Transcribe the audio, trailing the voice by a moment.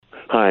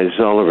Hi, this is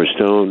Oliver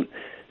Stone,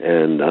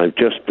 and I've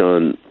just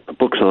done a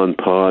Books on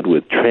Pod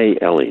with Trey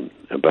Elling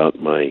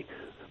about my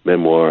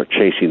memoir,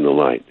 Chasing the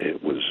Light.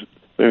 It was a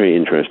very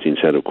interesting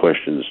set of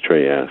questions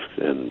Trey asked,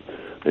 and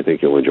I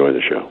think you'll enjoy the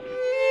show.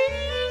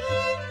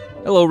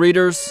 Hello,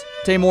 readers.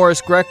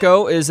 Teimoris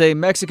Greco is a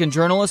Mexican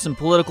journalist and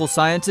political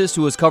scientist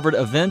who has covered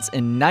events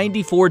in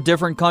 94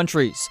 different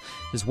countries.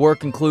 His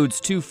work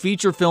includes 2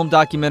 feature film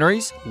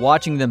documentaries,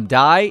 Watching Them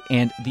Die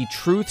and The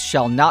Truth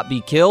Shall Not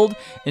Be Killed,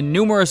 and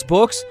numerous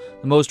books,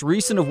 the most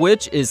recent of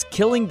which is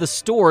Killing the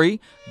Story,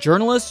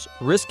 Journalists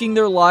Risking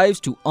Their Lives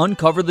to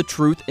Uncover the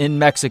Truth in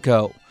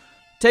Mexico.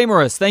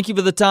 Teimoris, thank you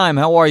for the time.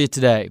 How are you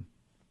today?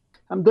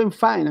 I'm doing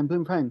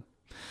fine.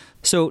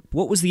 So,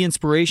 what was the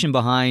inspiration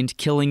behind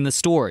Killing the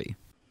Story?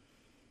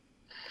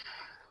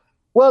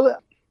 Well,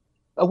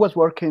 I was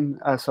working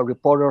as a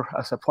reporter,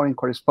 as a foreign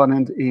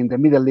correspondent in the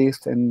Middle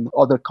East and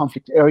other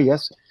conflict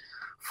areas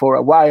for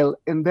a while.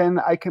 And then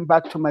I came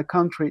back to my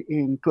country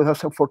in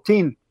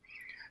 2014.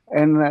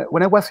 And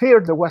when I was here,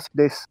 there was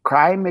this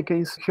crime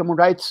against human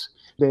rights,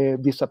 the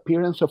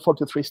disappearance of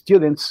 43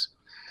 students.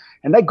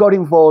 And I got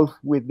involved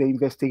with the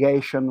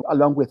investigation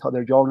along with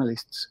other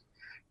journalists.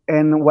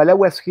 And while I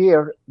was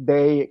here,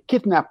 they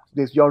kidnapped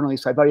this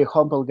journalist, a very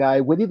humble guy.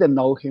 We didn't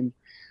know him.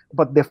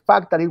 But the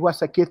fact that he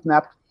was a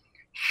kidnap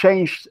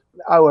changed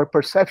our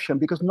perception,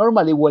 because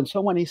normally when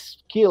someone is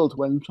killed,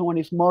 when someone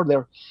is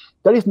murdered,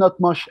 there is not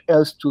much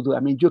else to do.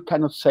 I mean, you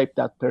cannot save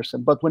that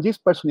person. But when this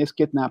person is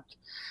kidnapped,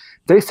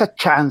 there is a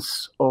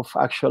chance of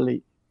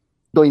actually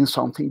doing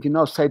something,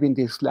 saving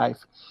this life.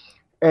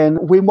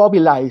 And we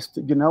mobilized,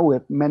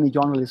 with many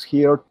journalists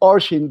here,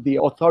 urging the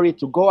authority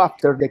to go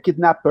after the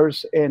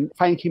kidnappers and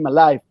find him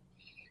alive.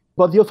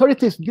 But the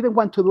authorities didn't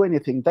want to do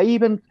anything. They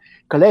even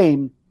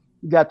claimed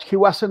that he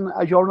wasn't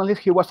a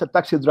journalist, he was a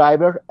taxi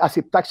driver, as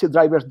if taxi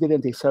drivers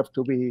didn't deserve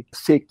to be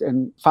seeked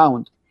and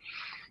found.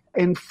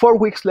 And 4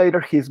 weeks later,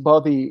 his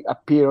body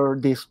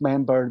appeared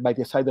dismembered by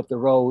the side of the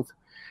road.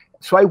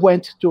 So I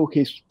went to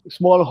his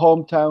small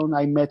hometown,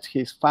 I met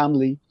his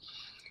family,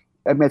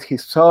 I met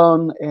his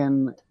son,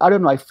 and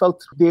I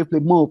felt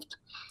deeply moved.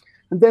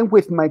 And then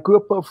with my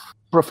group of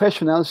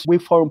professionals, we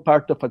formed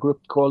part of a group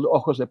called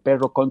Ojos de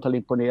Perro contra la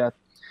Impunidad.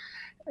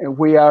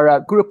 We are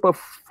a group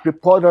of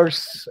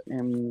reporters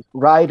and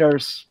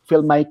writers,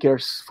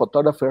 filmmakers,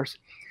 photographers.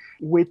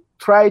 We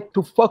try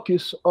to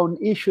focus on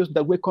issues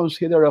that we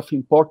consider of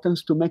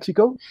importance to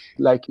Mexico,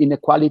 like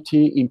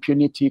inequality,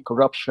 impunity,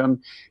 corruption,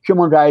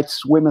 human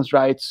rights, women's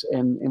rights,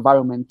 and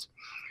environment.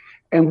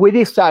 And we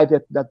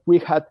decided that we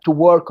had to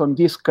work on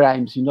these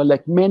crimes,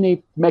 like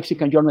many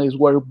Mexican journalists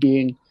were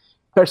being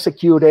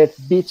persecuted,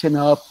 beaten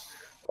up,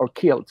 or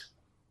killed.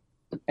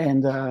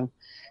 And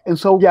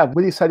so,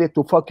 we decided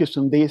to focus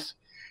on this.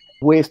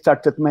 We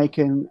started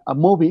making a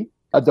movie,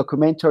 a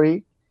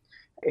documentary.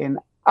 And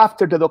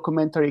after the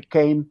documentary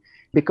came,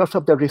 because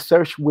of the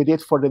research we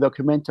did for the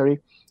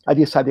documentary, I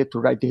decided to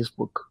write this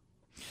book.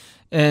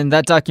 And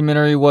that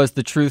documentary was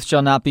The Truth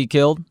Shall Not Be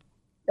Killed?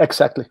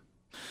 Exactly.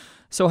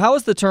 So how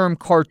is the term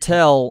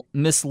cartel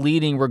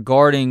misleading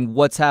regarding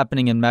what's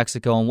happening in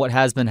Mexico and what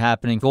has been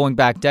happening going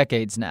back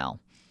decades now?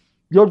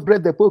 You've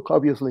read the book,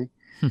 obviously,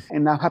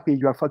 and I'm happy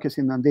you are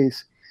focusing on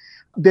this.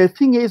 The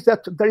thing is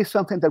that there is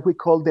something that we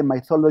call the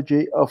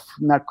mythology of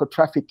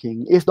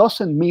narco-trafficking. It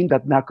doesn't mean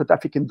that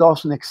narco-trafficking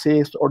doesn't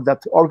exist or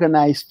that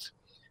organized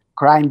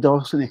crime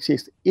doesn't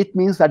exist. It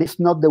means that it's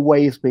not the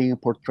way it's being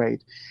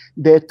portrayed.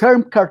 The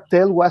term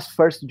cartel was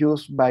first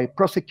used by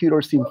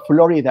prosecutors in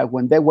Florida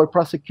when they were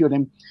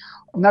prosecuting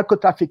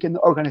narco-trafficking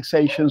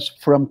organizations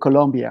from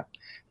Colombia.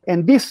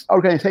 And these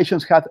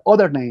organizations had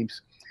other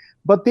names.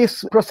 But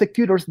these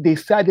prosecutors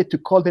decided to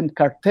call them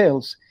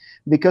cartels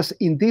because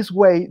in this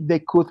way they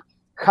could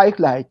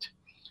highlight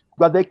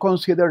what they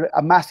consider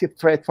a massive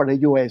threat for the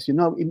U.S.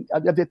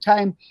 At the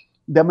time,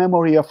 the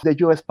memory of the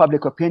U.S.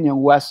 public opinion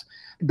was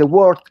the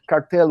word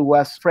cartel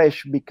was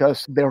fresh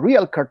because the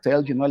real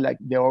cartel, like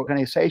the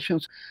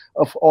organizations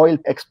of oil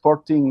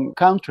exporting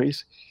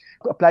countries,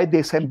 applied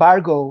this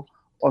embargo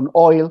on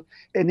oil,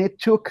 and it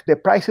took the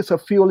prices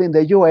of fuel in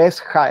the U.S.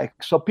 high.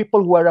 So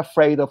people were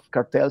afraid of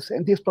cartels,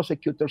 and these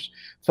prosecutors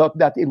thought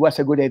that it was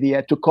a good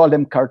idea to call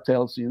them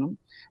cartels,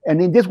 And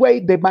in this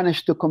way, they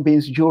managed to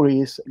convince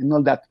juries and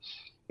all that.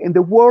 And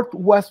the word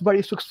was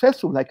very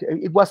successful. Like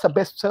it was a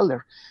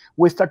bestseller.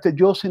 We started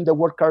using the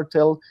word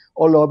cartel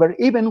all over,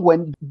 even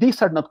when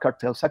these are not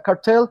cartels. A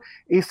cartel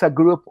is a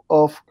group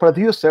of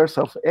producers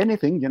of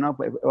anything,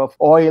 of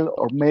oil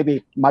or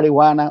maybe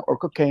marijuana or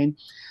cocaine.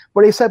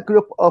 But it's a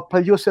group of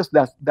producers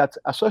that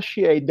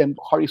associate them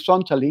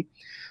horizontally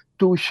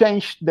to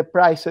change the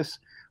prices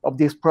of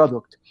this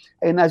product.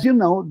 And as you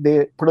know,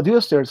 the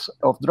producers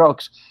of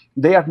drugs,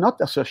 they are not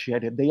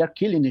associated. They are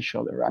killing each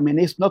other. I mean,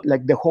 it's not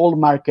like the whole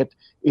market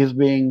is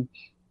being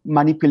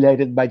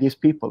manipulated by these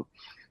people.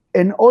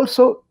 And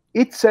also,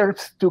 it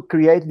serves to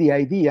create the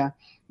idea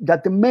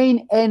that the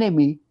main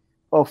enemy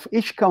of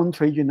each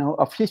country,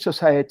 of each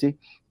society,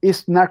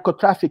 is narco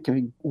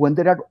trafficking when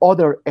there are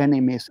other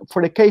enemies.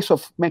 For the case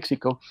of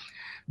Mexico,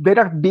 there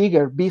are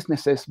bigger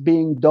businesses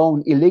being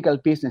done, illegal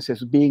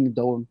businesses being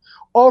done,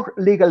 or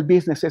legal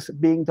businesses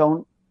being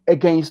done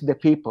against the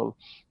people.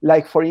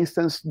 Like, for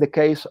instance, the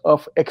case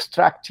of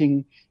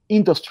extracting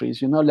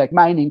industries, like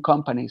mining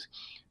companies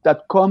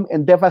that come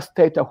and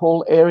devastate a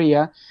whole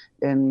area,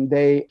 and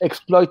they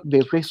exploit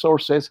the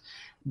resources.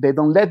 They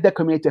don't let the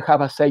community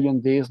have a say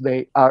in this.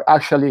 They are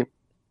actually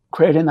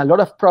creating a lot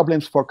of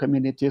problems for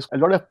communities, a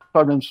lot of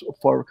problems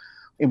for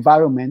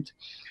environment.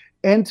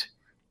 And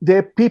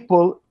the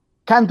people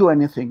can't do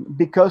anything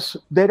because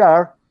there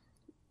are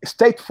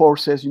state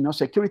forces,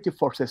 security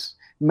forces,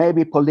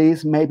 maybe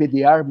police, maybe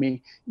the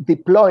army,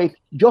 deployed,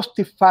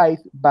 justified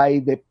by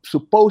the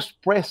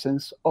supposed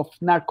presence of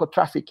narco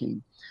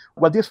trafficking.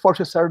 What these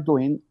forces are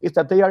doing is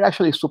that they are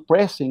actually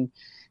suppressing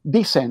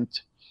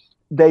dissent.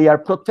 They are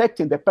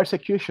protecting the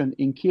persecution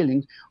and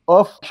killing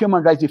of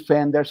human rights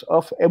defenders,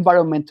 of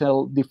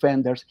environmental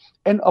defenders,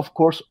 and of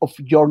course of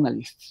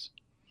journalists.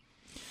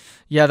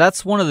 Yeah,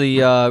 that's one of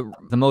the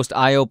most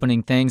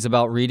eye-opening things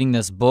about reading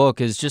this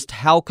book is just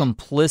how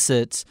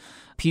complicit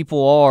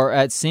people are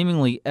at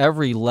seemingly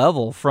every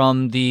level,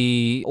 from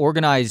the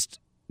organized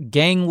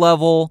gang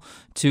level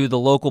to the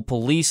local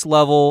police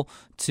level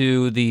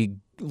to the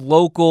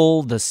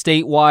local, the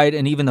statewide,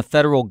 and even the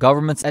federal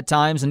governments at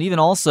times, and even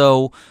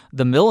also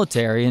the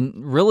military. And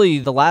really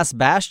the last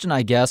bastion,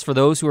 I guess, for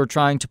those who are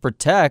trying to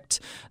protect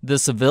the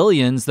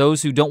civilians,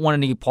 those who don't want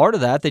any part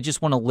of that. They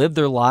just want to live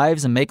their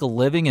lives and make a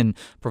living and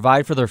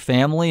provide for their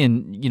family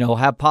and,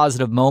 have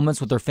positive moments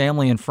with their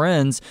family and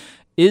friends,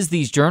 is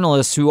these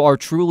journalists who are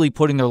truly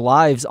putting their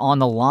lives on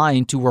the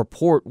line to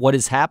report what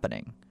is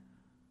happening.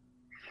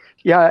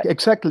 Yeah,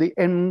 exactly.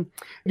 And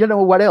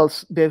what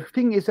else? The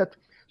thing is that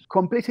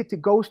complicity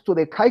goes to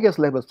the highest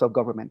levels of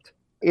government.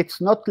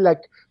 It's not like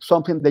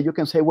something that you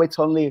can say, well, it's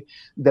only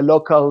the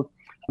local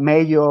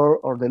mayor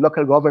or the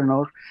local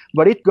governor,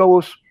 but it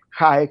goes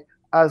high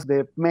as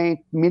the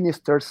main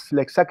ministers,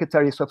 like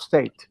secretaries of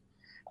state.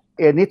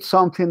 And it's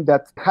something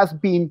that has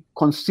been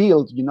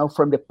concealed,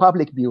 from the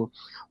public view.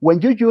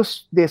 When you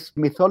use this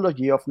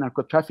mythology of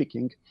narco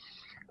trafficking,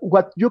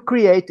 what you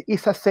create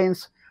is a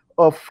sense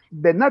of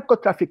the narco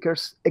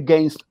traffickers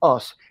against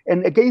us.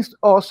 And against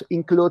us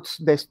includes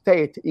the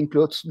state,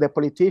 includes the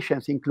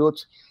politicians,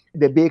 includes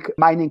the big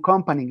mining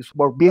companies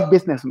or big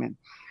businessmen.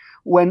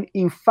 When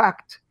in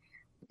fact,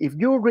 if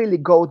you really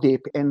go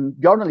deep, and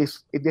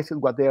journalists, this is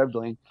what they are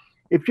doing,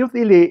 if you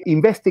really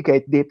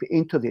investigate deep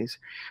into this,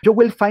 you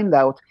will find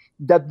out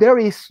that there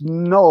is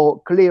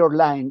no clear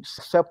line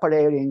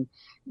separating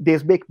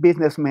these big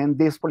businessmen,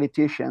 these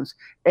politicians,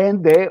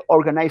 and the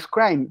organized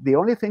crime. The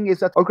only thing is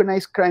that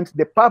organized crimes,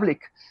 the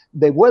public,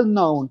 the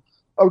well-known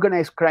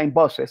organized crime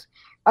bosses,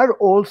 are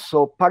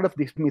also part of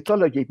this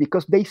mythology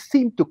because they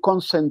seem to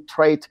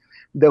concentrate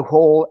the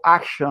whole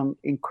action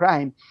in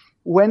crime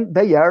when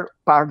they are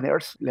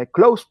partners, like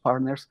close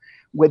partners,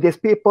 with these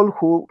people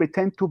who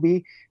pretend to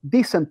be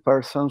decent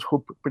persons,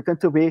 who pretend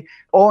to be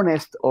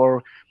honest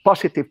or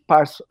positive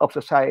parts of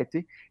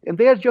society, and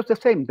they are just the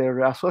same, they're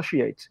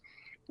associates.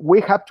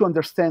 We have to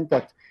understand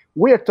that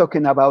we are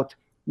talking about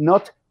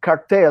not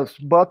cartels,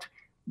 but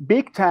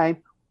big-time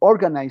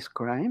organized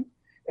crime,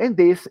 and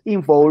this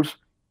involves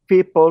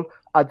people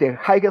at the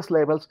highest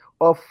levels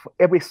of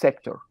every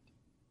sector.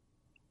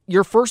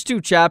 Your first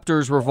two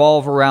chapters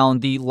revolve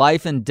around the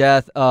life and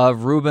death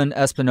of Ruben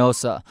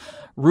Espinosa.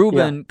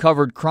 Ruben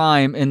covered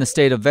crime in the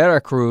state of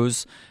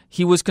Veracruz.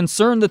 He was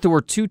concerned that there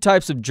were two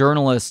types of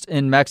journalists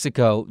in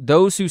Mexico,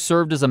 those who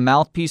served as a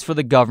mouthpiece for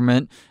the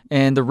government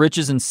and the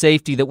riches and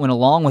safety that went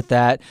along with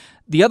that.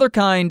 The other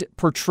kind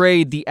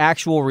portrayed the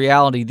actual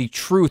reality, the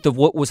truth of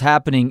what was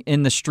happening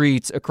in the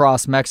streets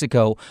across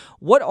Mexico.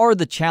 What are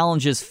the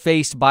challenges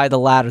faced by the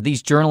latter,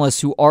 these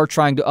journalists who are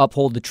trying to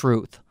uphold the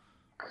truth?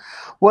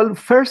 Well,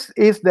 first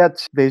is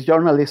that these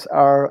journalists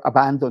are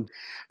abandoned.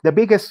 The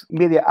biggest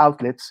media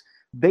outlets,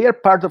 they are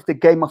part of the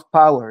game of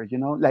power,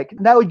 like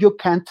now you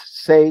can't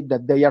say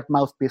that they are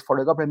mouthpiece for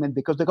the government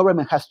because the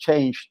government has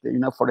changed,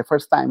 for the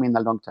first time in a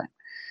long time,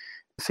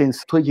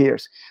 since 2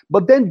 years.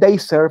 But then they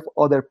serve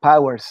other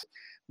powers.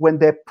 When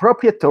the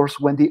proprietors,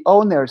 when the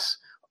owners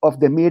of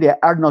the media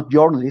are not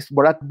journalists,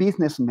 but are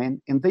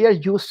businessmen, and they are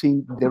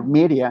using their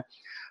media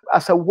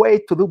as a way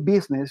to do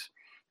business,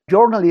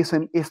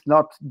 journalism is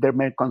not their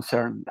main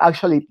concern.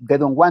 Actually, they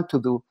don't want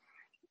to do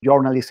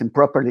journalism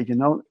properly,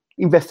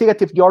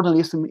 Investigative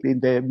journalism in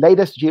the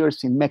latest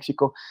years in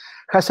Mexico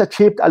has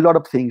achieved a lot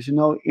of things.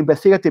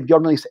 Investigative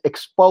journalists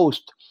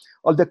exposed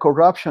all the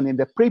corruption in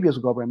the previous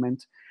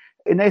government.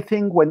 And I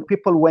think when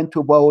people went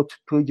to vote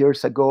 2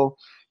 years ago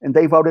and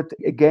they voted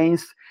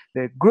against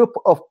the group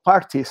of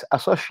parties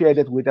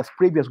associated with the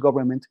previous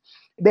government,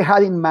 they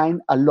had in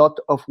mind a lot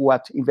of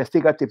what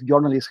investigative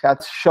journalists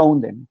had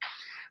shown them.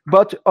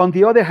 But on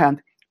the other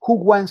hand, who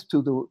wants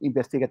to do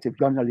investigative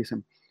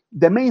journalism?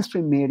 The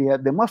mainstream media,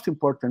 the most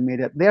important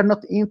media, they are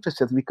not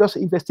interested because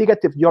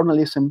investigative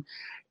journalism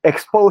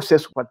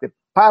exposes what the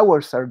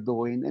powers are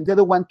doing, and they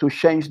don't want to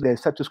change the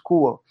status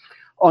quo.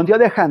 On the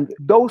other hand,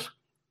 those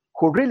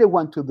who really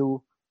want to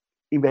do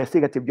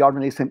investigative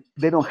journalism,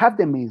 they don't have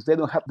the means, they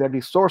don't have the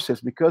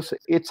resources because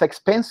it's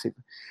expensive.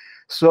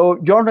 So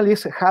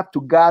journalists have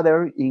to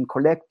gather in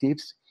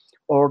collectives,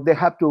 or they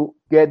have to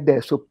get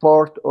the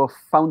support of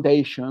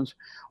foundations,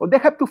 or they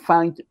have to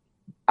find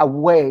a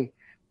way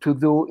to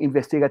do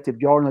investigative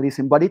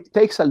journalism, but it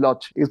takes a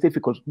lot. It's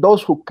difficult.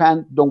 Those who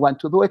can don't want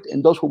to do it,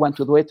 and those who want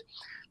to do it,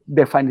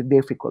 they find it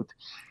difficult.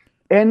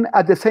 And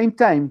at the same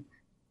time,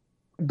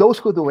 those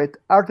who do it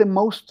are the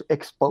most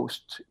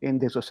exposed in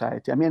the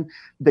society. I mean,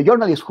 the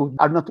journalists who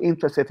are not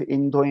interested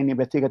in doing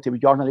investigative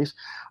journalism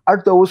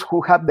are those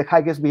who have the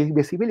highest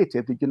visibility.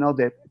 You know,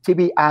 the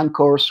TV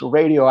anchors,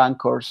 radio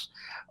anchors,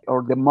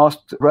 or the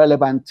most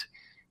relevant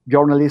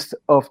journalists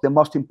of the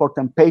most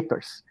important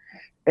papers.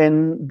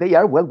 And they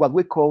are, well, what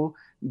we call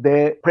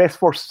the press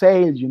for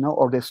sale, you know,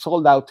 or the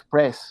sold out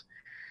press.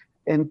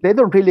 And they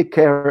don't really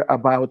care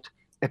about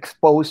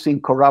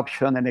exposing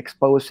corruption and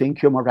exposing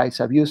human rights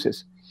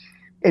abuses.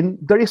 And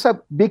there is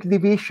a big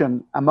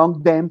division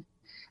among them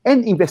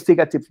and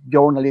investigative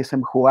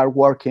journalism who are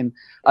working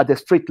at the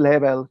street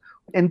level.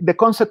 And the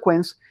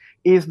consequence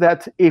is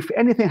that if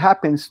anything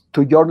happens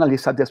to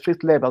journalists at the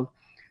street level,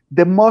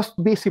 the most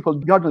visible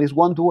journalists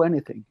won't do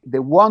anything. They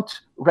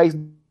won't raise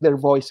their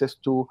voices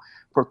to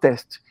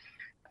protest.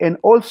 And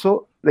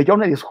also, the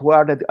journalists who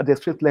are at the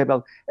street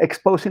level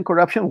exposing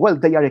corruption, well,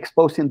 they are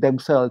exposing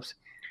themselves.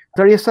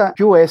 There is a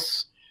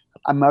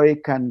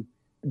US-American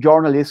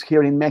journalist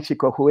here in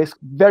Mexico who is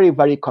very,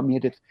 very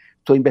committed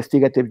to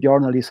investigative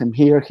journalism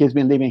here. He's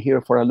been living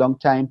here for a long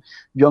time,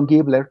 John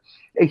Gibler.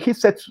 And he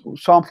said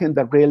something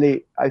that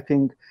really, I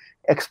think,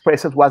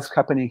 expresses what's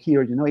happening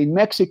here. You know, in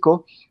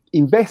Mexico,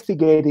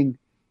 investigating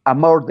a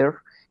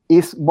murder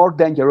is more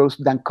dangerous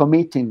than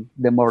committing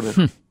the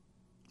murder.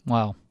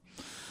 Wow.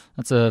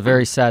 That's a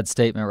very sad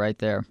statement right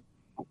there.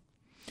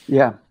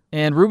 Yeah.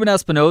 And Ruben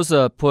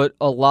Espinosa put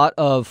a lot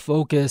of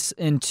focus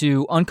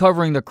into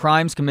uncovering the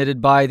crimes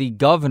committed by the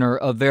governor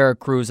of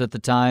Veracruz at the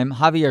time,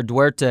 Javier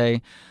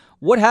Duarte.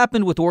 What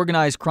happened with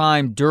organized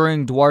crime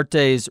during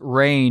Duarte's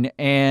reign,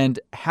 and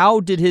how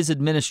did his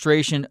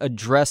administration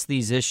address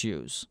these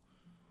issues?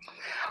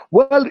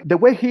 Well, the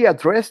way he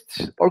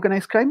addressed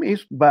organized crime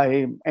is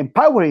by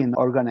empowering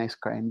organized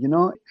crime. You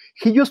know,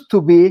 he used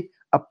to be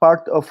a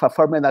part of a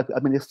former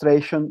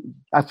administration.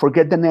 I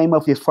forget the name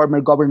of his former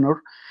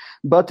governor.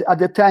 But at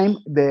the time,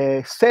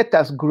 the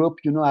Zetas group,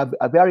 you know,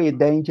 a very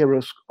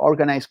dangerous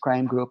organized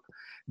crime group,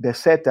 the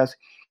Zetas,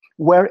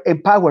 were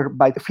empowered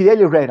by Fidel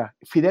Herrera.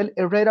 Fidel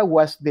Herrera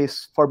was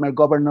this former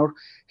governor.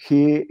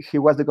 He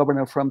was the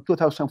governor from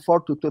 2004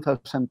 to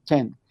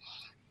 2010.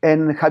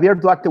 And Javier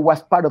Duarte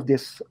was part of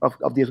this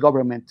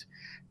government.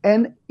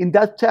 And in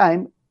that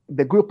time,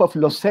 the group of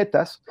Los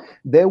Zetas,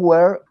 they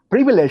were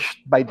privileged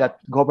by that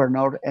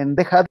governor, and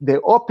they had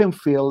the open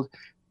field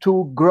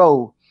to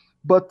grow.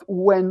 But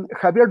when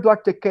Javier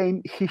Duarte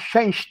came, he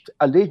changed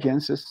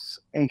allegiances,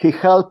 and he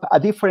helped a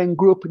different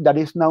group that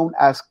is known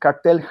as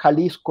Cartel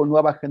Jalisco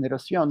Nueva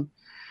Generación.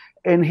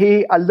 And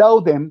he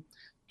allowed them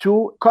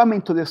to come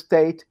into the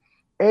state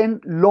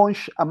and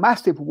launch a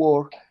massive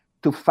war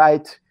to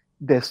fight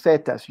the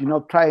Zetas, you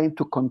know, trying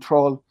to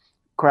control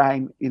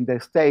crime in the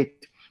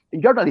state.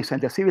 And journalists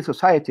and the civil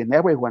society and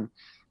everyone,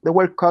 they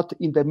were caught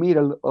in the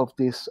middle of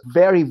this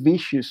very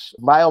vicious,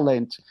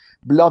 violent,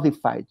 bloody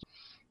fight.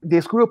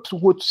 These groups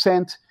would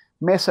send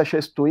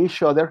messages to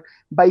each other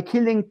by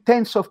killing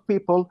tens of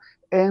people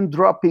and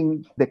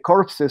dropping the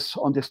corpses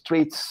on the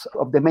streets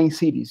of the main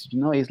cities.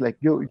 You know, it's like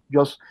you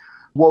just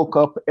woke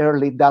up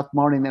early that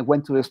morning and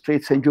went to the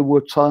streets, and you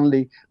would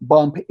suddenly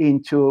bump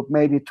into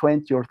maybe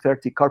 20 or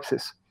 30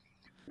 corpses.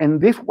 And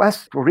this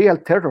was real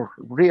terror,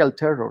 real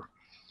terror.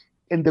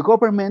 And the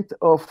government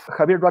of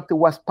Javier Duarte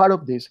was part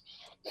of this.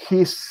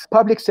 His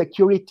public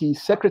security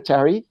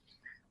secretary,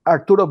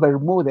 Arturo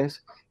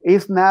Bermudez,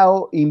 is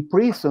now in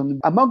prison,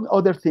 among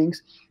other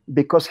things,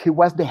 because he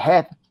was the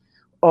head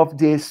of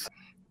this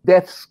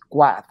death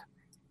squad.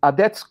 A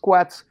death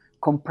squad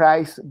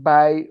comprised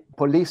by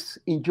police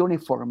in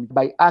uniform,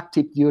 by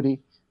active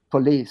duty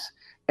police.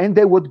 And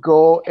they would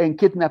go and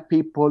kidnap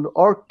people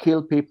or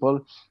kill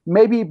people,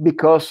 maybe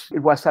because it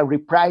was a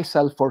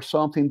reprisal for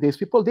something these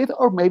people did,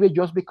 or maybe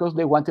just because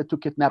they wanted to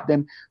kidnap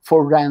them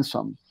for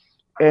ransom.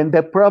 And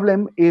the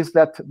problem is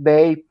that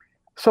they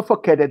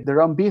suffocated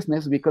their own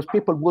business because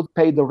people would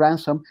pay the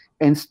ransom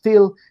and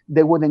still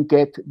they wouldn't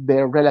get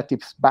their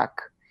relatives back.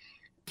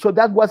 So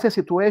that was the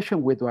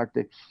situation with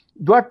Duarte.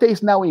 Duarte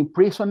is now in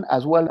prison,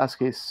 as well as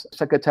his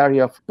Secretary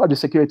of Public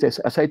Security,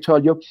 as I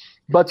told you,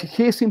 but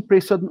he's in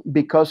prison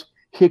because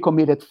he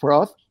committed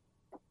fraud,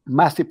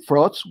 massive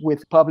frauds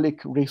with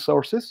public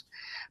resources,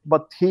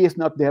 but he is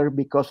not there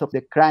because of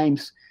the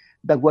crimes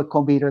that were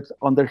committed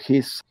under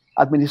his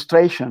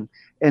administration,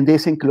 and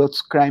this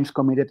includes crimes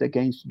committed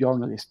against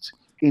journalists.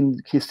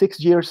 In his 6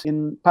 years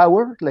in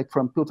power, like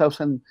from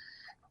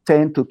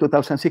 2010 to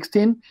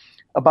 2016,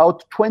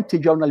 about 20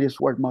 journalists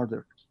were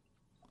murdered.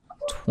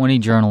 20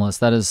 journalists.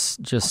 That is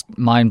just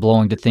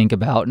mind-blowing to think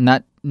about. And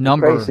that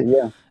number Crazy,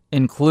 yeah.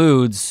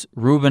 includes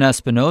Ruben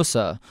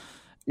Espinosa.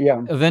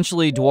 Yeah.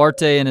 Eventually,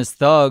 Duarte and his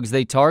thugs,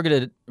 they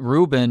targeted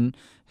Ruben,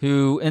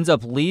 who ends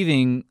up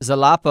leaving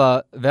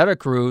Xalapa,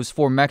 Veracruz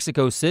for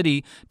Mexico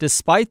City.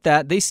 Despite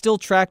that, they still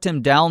tracked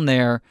him down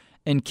there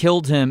and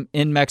killed him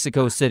in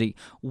Mexico City.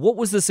 What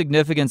was the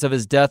significance of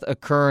his death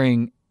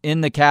occurring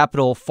in the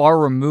capital, far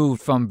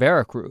removed from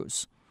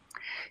Veracruz?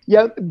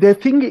 Yeah, the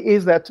thing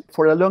is that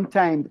for a long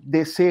time,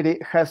 this city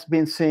has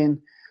been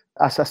seen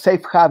as a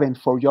safe haven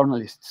for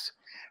journalists.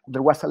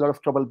 There was a lot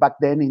of trouble back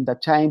then in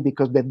that time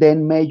because the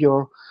then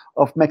mayor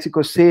of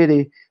Mexico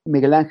City,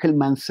 Miguel Angel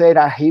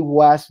Mancera, he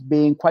was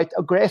being quite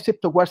aggressive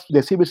towards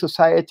the civil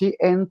society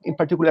and in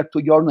particular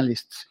to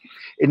journalists.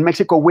 In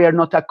Mexico, we are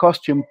not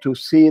accustomed to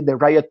see the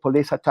riot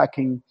police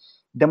attacking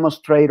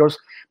demonstrators,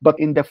 but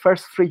in the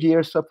first 3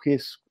 years of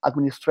his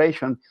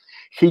administration,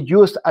 he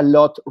used a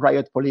lot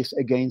riot police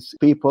against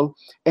people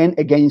and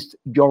against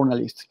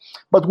journalists.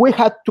 But we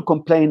had to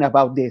complain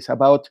about this,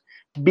 about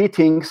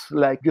beatings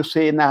like you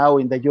see now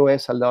in the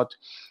US a lot,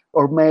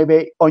 or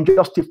maybe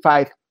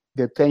unjustified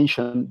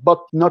detention, but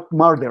not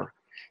murder.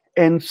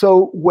 And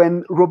so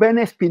when Ruben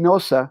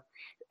Espinosa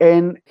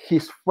and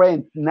his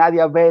friend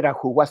Nadia Vera,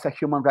 who was a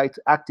human rights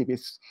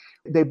activist,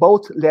 they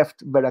both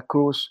left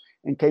Veracruz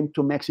and came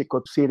to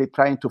Mexico City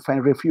trying to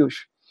find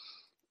refuge.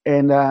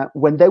 And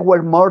when they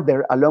were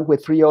murdered, along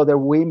with 3 other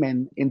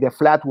women in the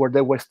flat where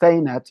they were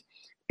staying at,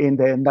 in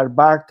the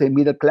Narvarte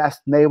middle-class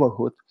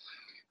neighborhood,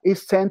 it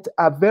sent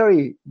a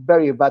very,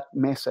 very bad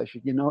message.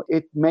 You know,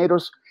 it made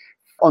us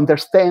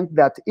understand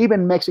that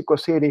even Mexico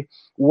City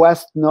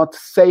was not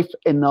safe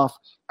enough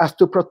as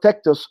to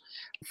protect us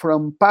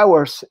from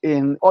powers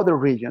in other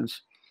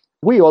regions.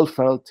 We all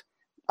felt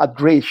at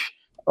risk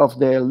of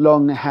the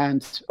long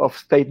hands of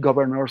state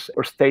governors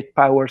or state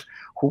powers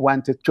who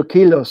wanted to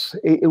kill us.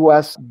 It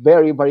was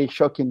very, very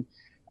shocking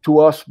to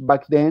us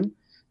back then.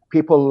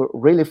 People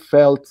really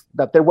felt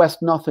that there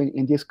was nothing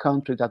in this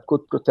country that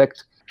could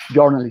protect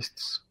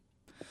journalists.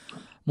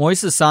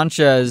 Moises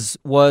Sanchez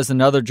was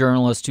another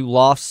journalist who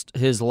lost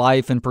his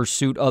life in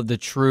pursuit of the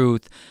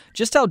truth.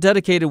 Just how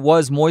dedicated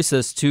was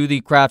Moises to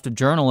the craft of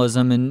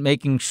journalism and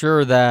making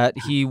sure that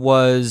he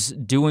was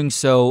doing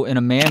so in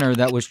a manner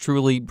that was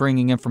truly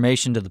bringing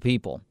information to the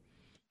people?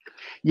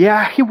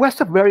 Yeah, he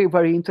was a very,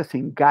 very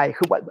interesting guy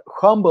who was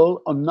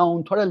humble,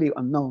 unknown, totally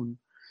unknown.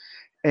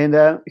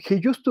 And he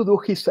used to do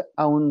his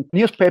own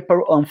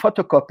newspaper on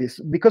photocopies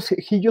because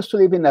he used to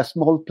live in a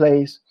small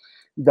place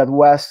that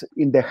was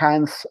in the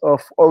hands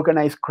of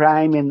organized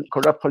crime and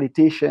corrupt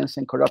politicians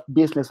and corrupt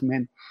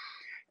businessmen.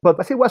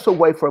 But he was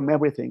away from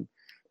everything.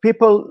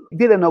 People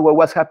didn't know what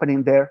was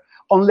happening there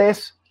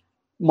unless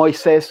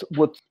Moises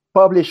would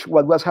publish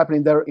what was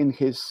happening there in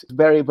his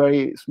very,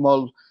 very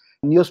small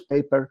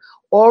newspaper,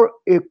 or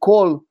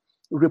call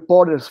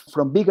reporters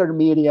from bigger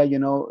media, you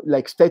know,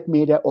 like state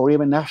media or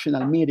even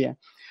national media,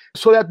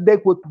 so that they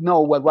would know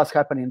what was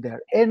happening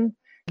there. And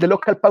the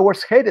local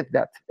powers hated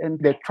that, and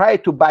they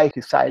tried to buy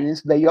his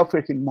silence. They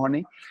offered him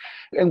money.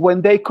 And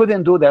when they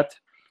couldn't do that,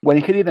 when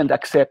he didn't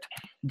accept,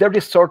 they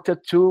resorted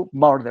to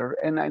murder,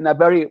 and a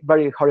very,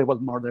 very horrible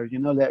murder. You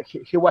know, that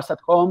he was at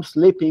home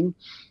sleeping.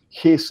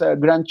 His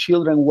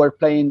grandchildren were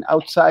playing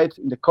outside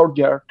in the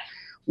courtyard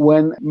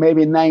when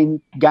maybe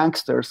 9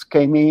 gangsters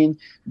came in.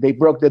 They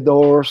broke the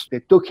doors,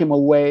 they took him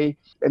away,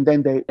 and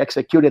then they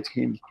executed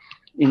him.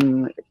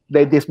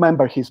 They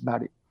dismembered his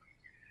body.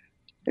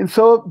 And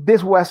so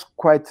this was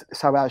quite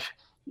savage.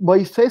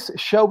 Moises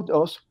showed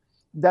us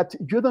that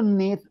you don't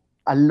need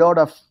a lot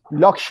of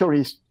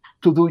luxuries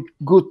to do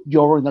good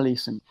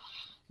journalism.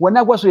 When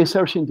I was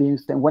researching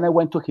this and when I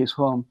went to his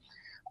home,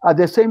 at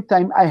the same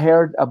time I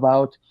heard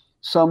about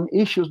some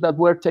issues that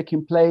were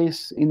taking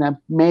place in a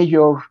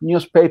major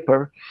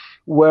newspaper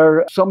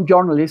where some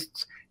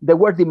journalists, they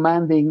were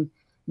demanding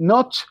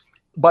not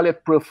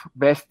bulletproof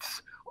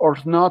vests or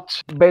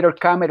not better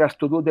cameras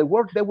to do the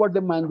work. They were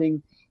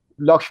demanding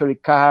luxury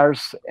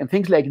cars and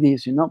things like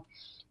this, you know,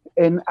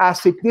 and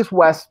as if this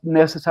was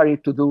necessary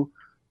to do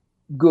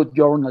good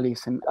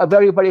journalism. A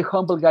very, very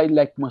humble guy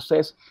like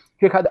Moises,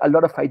 he had a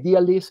lot of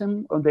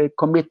idealism on the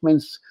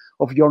commitments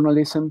of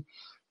journalism.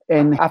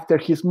 And after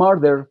his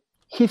murder,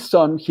 his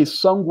son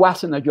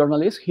wasn't a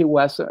journalist. He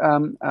was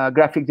a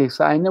graphic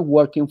designer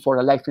working for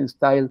a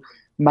lifestyle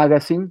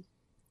magazine.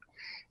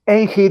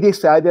 And he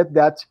decided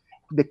that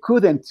they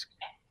couldn't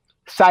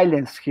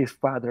silence his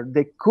father.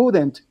 They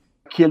couldn't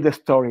kill the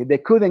story. They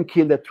couldn't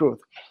kill the truth.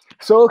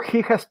 So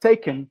he has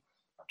taken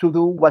to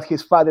do what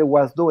his father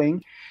was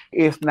doing,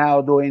 is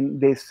now doing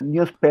this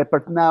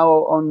newspaper now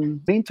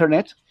on the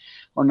internet,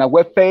 on a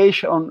web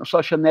page, on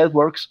social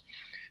networks.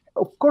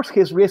 Of course,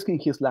 he's risking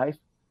his life,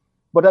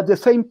 but at the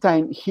same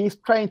time, he's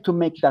trying to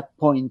make that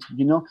point,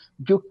 you know,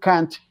 you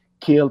can't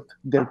kill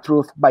the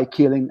truth by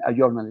killing a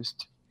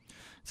journalist.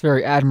 It's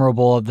very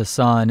admirable of the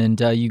son, and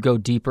you go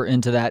deeper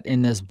into that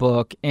in this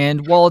book.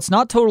 And while it's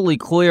not totally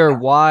clear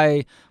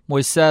why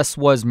Moises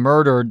was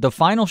murdered, the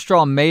final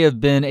straw may have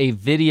been a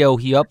video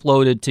he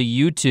uploaded to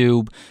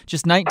YouTube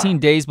just 19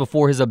 days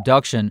before his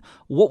abduction.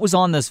 What was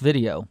on this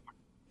video?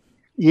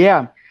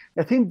 Yeah,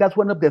 I think that's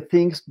one of the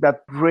things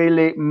that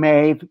really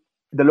made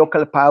the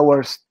local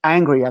powers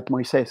angry at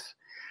Moises,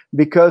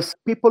 because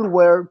people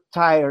were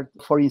tired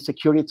for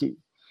insecurity.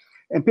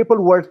 And people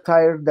were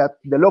tired that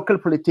the local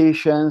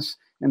politicians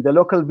and the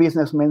local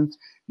businessmen,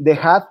 they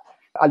had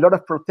a lot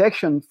of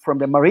protection from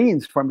the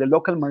Marines, from the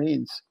local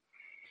Marines.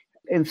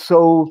 And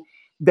so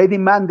they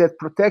demanded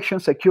protection,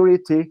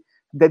 security.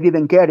 They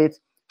didn't get it.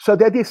 So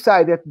they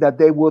decided that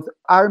they would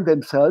arm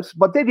themselves,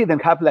 but they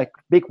didn't have like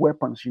big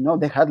weapons,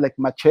 they had like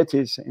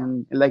machetes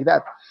and like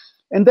that.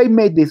 And they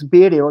made this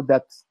video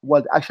that,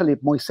 well, actually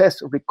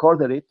Moises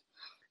recorded it.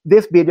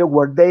 This video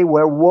where they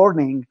were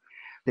warning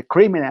the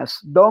criminals,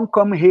 don't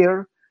come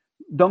here,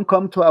 don't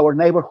come to our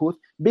neighborhood,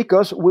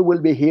 because we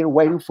will be here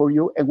waiting for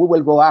you and we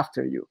will go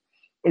after you.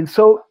 And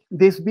so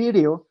this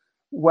video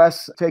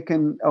was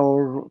taken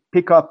or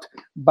picked up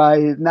by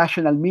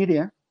national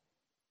media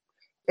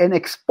and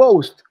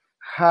exposed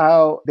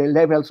how the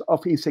levels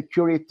of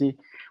insecurity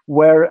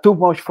were too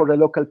much for the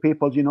local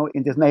people,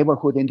 in this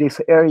neighborhood, in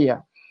this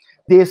area.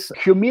 This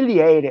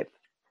humiliated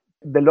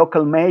the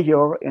local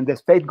mayor and the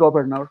state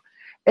governor,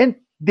 and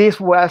this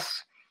was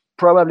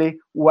probably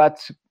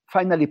what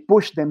finally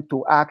pushed them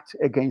to act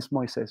against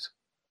Moises.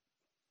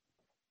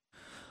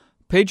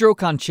 Pedro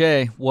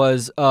Canché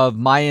was of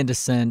Mayan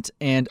descent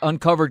and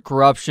uncovered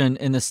corruption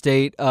in the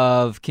state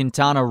of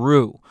Quintana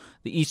Roo,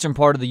 the eastern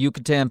part of the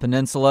Yucatan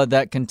Peninsula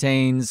that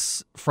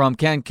contains from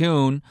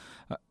Cancun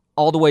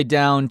all the way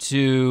down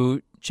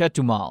to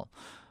Chetumal.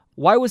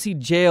 Why was he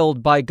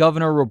jailed by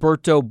Governor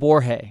Roberto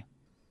Borge?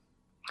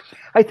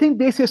 I think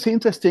this is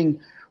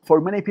interesting for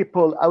many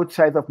people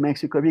outside of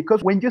Mexico,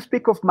 because when you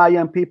speak of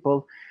Mayan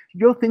people,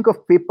 you think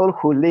of people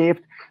who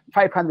lived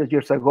 500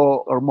 years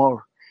ago or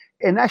more.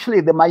 And actually,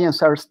 the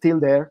Mayans are still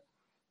there.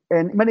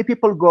 And many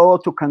people go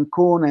to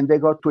Cancun and they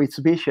go to its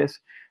beaches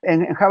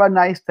and have a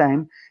nice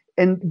time.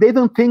 And they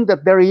don't think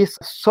that there is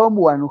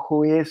someone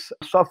who is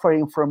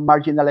suffering from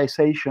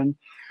marginalization,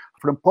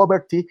 from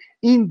poverty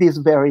in this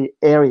very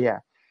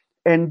area.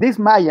 And these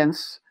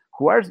Mayans,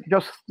 who are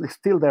just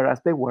still there as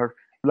they were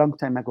a long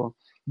time ago,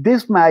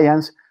 these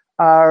Mayans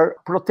are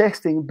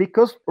protesting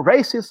because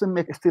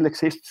racism still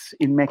exists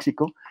in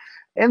Mexico,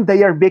 and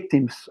they are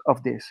victims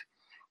of this.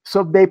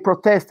 So they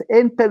protest,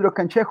 and Pedro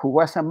Canché, who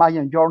is a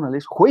Mayan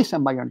journalist,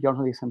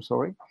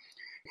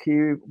 he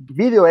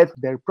videoed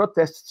their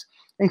protests,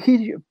 and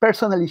he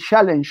personally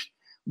challenged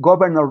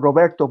Governor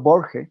Roberto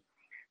Borge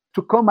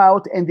to come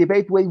out and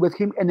debate with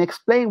him and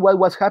explain what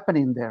was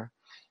happening there.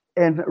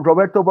 And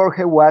Roberto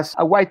Borge was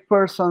a white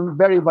person,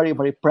 very, very,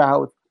 very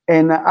proud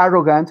and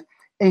arrogant,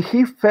 and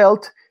he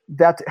felt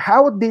that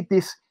how did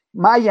this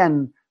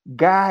Mayan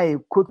guy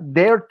could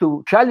dare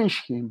to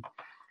challenge him?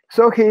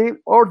 So he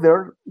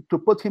ordered to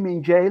put him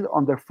in jail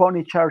under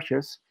phony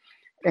charges,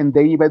 and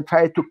they even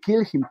tried to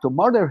kill him, to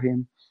murder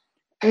him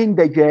in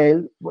the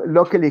jail.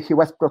 Luckily, he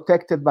was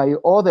protected by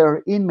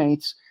other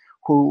inmates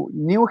who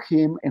knew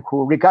him and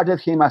who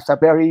regarded him as a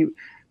very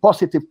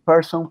positive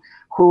person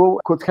who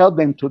could help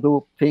them to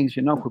do things,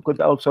 who could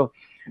also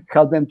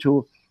help them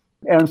to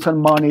earn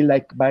some money,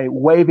 like by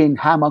waving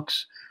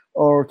hammocks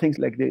or things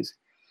like this.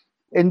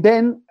 And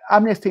then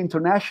Amnesty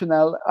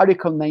International,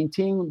 Article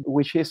 19,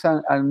 which is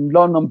a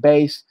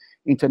London-based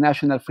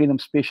international freedom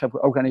of speech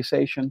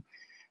organization,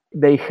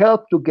 they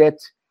helped to get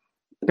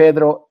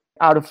Pedro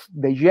out of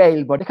the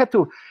jail, but they had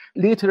to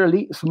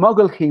literally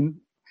smuggle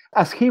him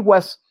as he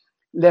was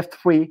left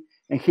free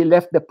and he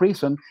left the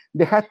prison.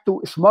 They had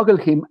to smuggle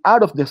him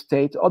out of the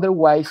state.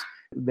 Otherwise,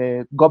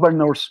 the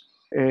governor's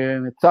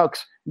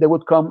thugs, they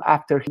would come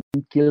after him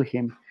and kill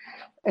him.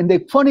 And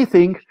the funny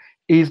thing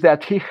is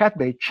that he had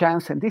the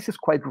chance, and this is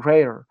quite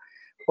rare,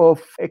 of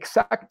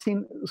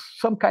exacting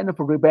some kind of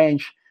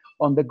revenge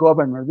on the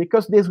governor,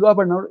 because this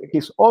governor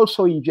is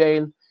also in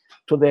jail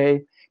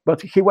today,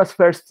 but he was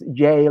first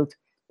jailed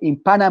in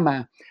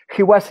Panama.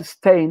 He was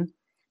staying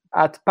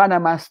at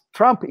Panama's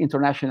Trump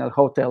International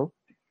Hotel,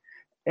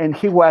 and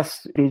he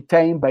was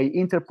detained by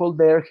Interpol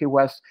there. He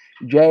was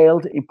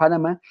jailed in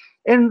Panama,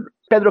 and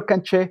Pedro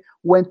Canché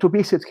went to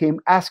visit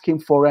him, asking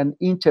for an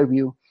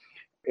interview.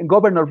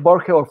 Governor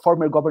Borge, or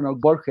former Governor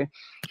Borge,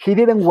 he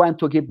didn't want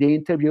to give the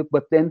interview,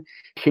 but then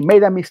he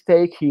made a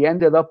mistake. He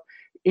ended up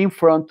in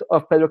front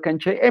of Pedro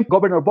Canché, and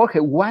Governor Borge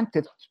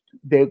wanted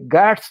the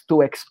guards to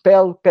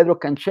expel Pedro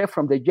Canché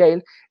from the jail,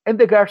 and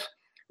the guards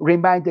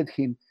reminded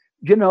him,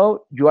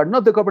 you are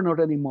not the governor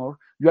anymore.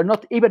 You are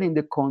not even in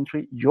the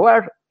country. You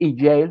are in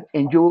jail,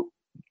 and you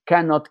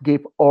cannot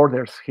give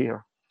orders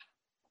here.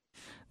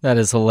 That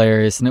is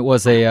hilarious, and it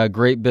was a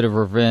great bit of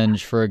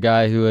revenge for a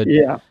guy who had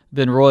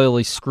been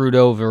royally screwed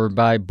over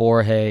by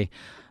Borge.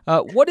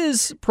 What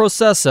is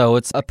Proceso?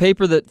 It's a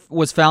paper that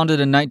was founded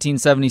in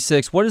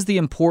 1976. What is the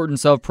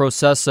importance of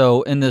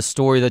Proceso in this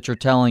story that you're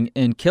telling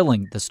in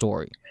killing the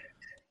story?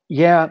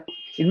 Yeah,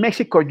 in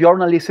Mexico,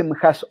 journalism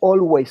has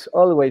always,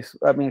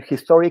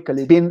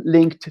 historically been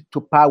linked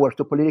to power,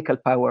 to political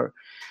power.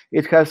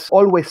 It has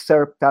always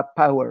served that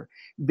power.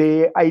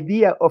 The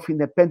idea of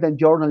independent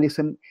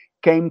journalism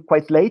came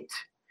quite late,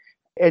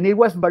 and it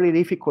was very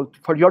difficult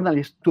for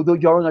journalists to do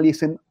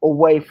journalism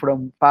away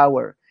from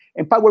power.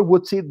 And power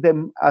would see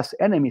them as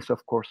enemies,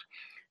 of course.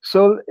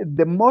 So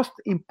the most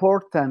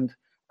important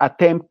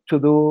attempt to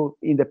do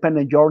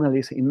independent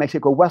journalism in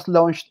Mexico was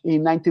launched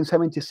in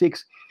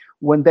 1976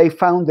 when they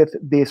founded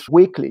this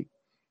weekly,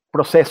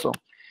 Proceso.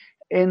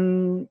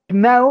 And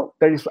now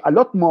there is a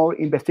lot more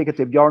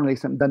investigative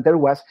journalism than there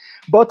was,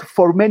 but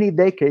for many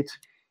decades,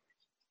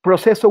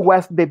 Proceso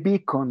was the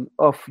beacon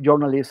of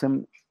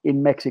journalism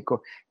in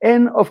Mexico.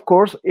 And of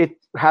course, it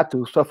had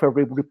to suffer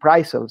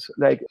reprisals.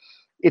 Like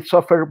it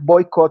suffered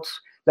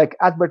boycotts, like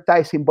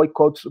advertising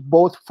boycotts,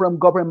 both from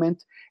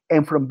government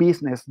and from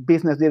business.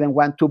 Business didn't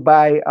want to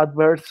buy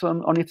adverts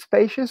on its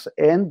pages.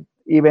 And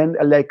even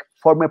like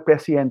former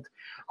President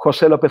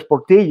Jose Lopez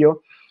Portillo,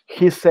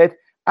 he said,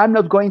 I'm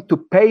not going to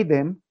pay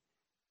them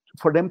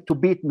for them to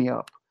beat me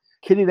up.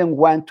 He didn't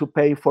want to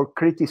pay for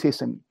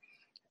criticism,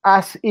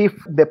 as if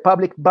the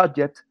public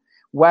budget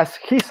was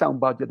his own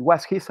budget,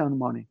 was his own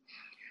money.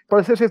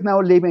 Proceso is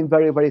now living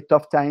very, very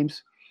tough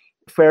times.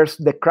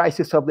 First, the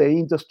crisis of the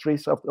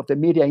industries, of the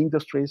media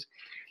industries,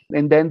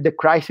 and then the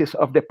crisis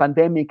of the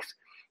pandemics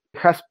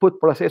has put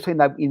Proceso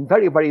in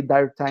very, very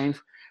dire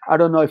times. I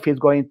don't know if he's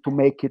going to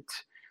make it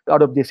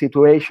out of the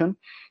situation,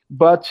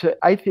 but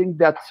I think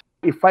that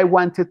if I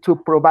wanted to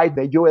provide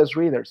the U.S.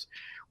 readers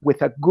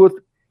with a good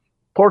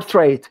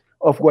portrait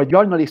of what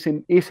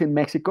journalism is in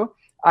Mexico,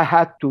 I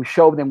had to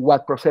show them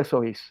what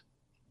Proceso is.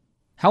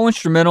 How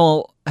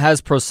instrumental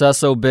has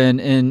Proceso been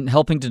in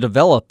helping to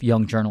develop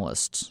young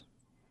journalists?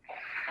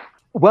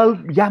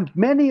 Well, yeah,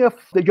 many of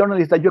the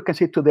journalists that you can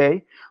see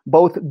today,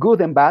 both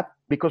good and bad,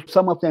 because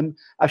some of them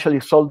actually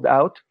sold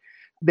out,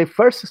 they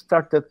first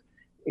started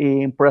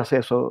in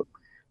Proceso.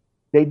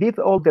 They did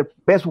all their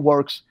best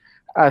works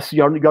as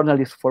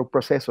journalists for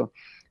Proceso.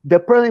 The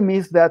problem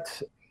is that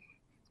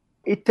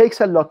it takes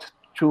a lot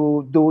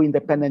to do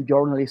independent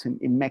journalism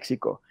in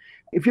Mexico.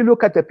 If you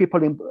look at the people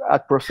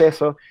at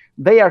Proceso,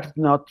 they are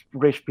not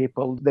rich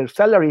people. Their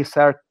salaries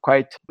are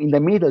quite in the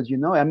middle, you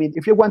know. I mean,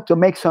 if you want to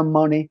make some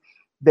money,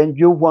 then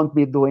you won't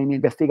be doing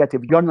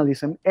investigative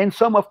journalism. And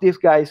some of these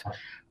guys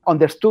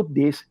understood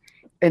this,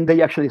 and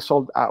they actually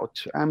sold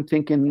out. I'm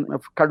thinking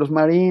of Carlos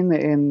Marin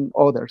and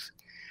others.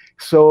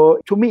 So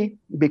to me,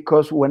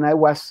 because when I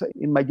was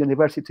in my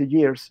university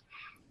years,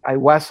 I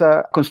was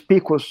a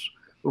conspicuous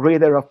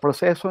reader of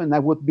Proceso, and I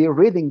would be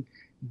reading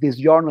these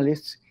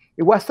journalists.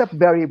 It was a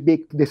very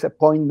big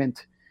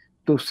disappointment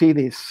to see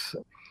this.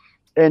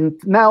 And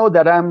now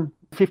that I'm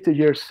 50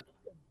 years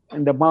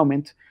in the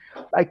moment,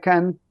 I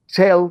can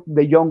tell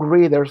the young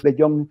readers, the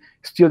young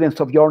students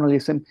of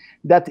journalism,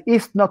 that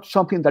it's not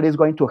something that is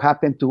going to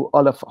happen to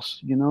all of us.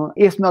 You know,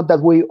 it's not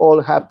that we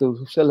all have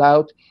to sell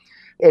out.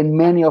 And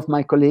many of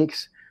my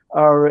colleagues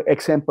are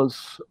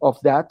examples of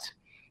that.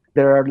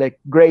 There are like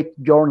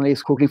great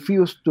journalists who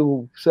refuse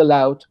to sell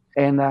out.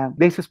 And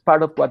this is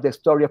part of what the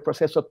story of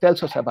Proceso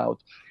tells us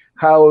about,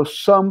 how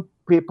some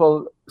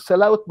people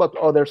sell out, but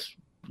others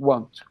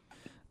won't.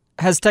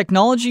 Has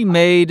technology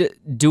made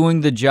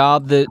doing the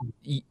job that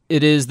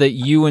it is that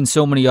you and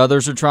so many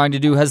others are trying to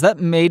do, has that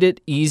made it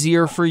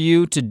easier for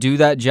you to do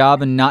that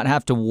job and not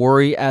have to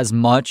worry as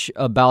much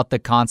about the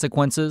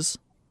consequences?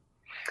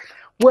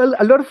 Well,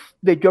 a lot of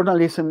the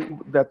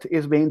journalism that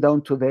is being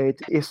done today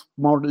is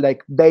more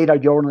like data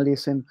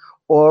journalism,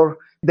 or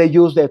they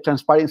use the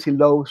transparency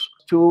laws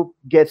to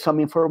get some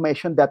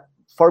information that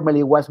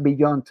formerly was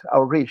beyond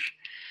our reach.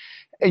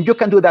 And you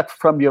can do that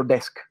from your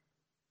desk.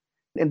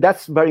 And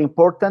that's very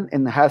important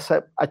and has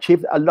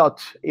achieved a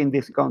lot in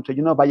this country,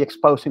 you know, by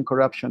exposing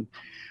corruption.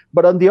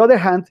 But on the other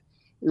hand,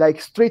 like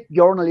street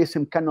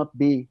journalism cannot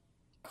be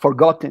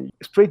forgotten.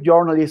 Street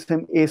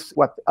journalism is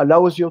what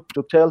allows you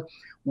to tell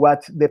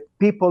what the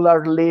people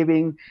are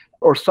living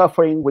or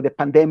suffering with the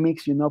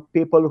pandemics, you know,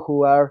 people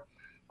who are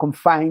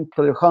confined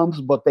to their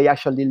homes, but they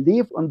actually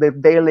live on their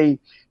daily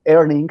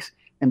earnings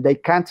and they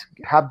can't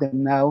have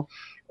them now.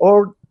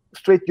 Or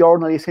street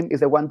journalism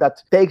is the one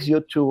that takes you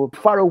to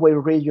faraway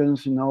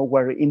regions, you know,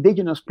 where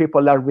indigenous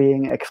people are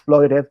being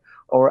exploited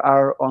or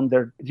are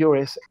under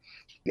duress.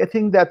 I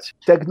think that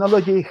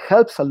technology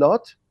helps a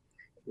lot.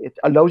 It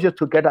allows you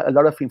to get a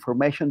lot of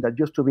information that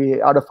used to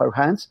be out of our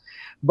hands,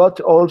 but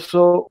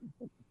also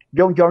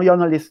young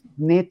journalists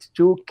need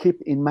to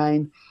keep in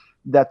mind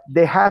that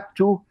they have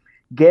to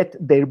get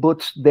their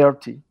boots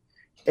dirty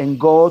and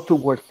go to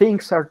where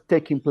things are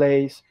taking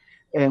place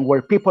and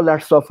where people are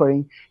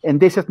suffering. And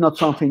this is not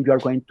something you are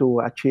going to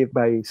achieve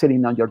by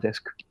sitting on your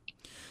desk.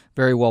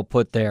 Very well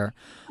put there.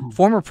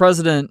 Former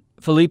President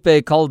Felipe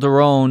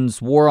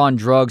Calderón's war on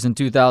drugs in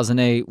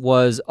 2008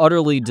 was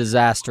utterly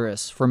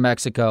disastrous for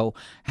Mexico.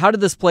 How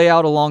did this play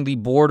out along the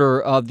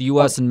border of the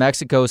U.S. and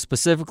Mexico,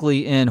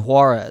 specifically in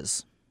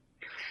Juarez?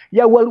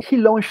 Yeah, well, he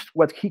launched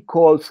what he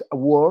calls a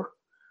war.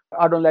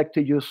 I don't like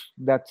to use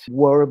that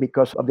word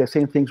because of the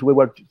same things we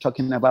were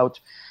talking about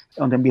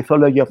on the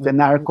mythology of the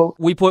narco.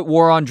 We put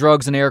war on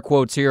drugs in air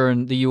quotes here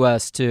in the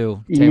U.S.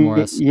 too, Tay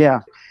Morris.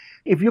 Yeah.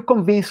 If you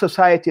convince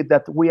society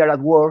that we are at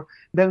war,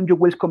 then you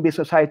will convince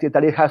society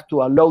that it has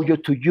to allow you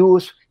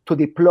to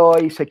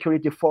deploy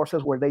security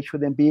forces where they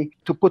shouldn't be,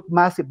 to put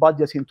massive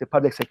budgets into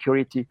public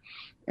security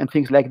and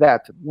things like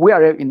that. We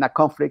are in a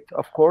conflict,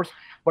 of course,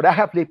 but I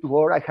have lived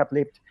war. I have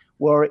lived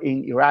war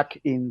in Iraq,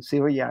 in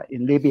Syria,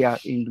 in Libya,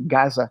 in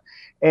Gaza,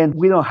 and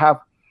we don't have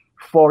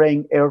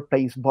foreign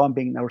airplanes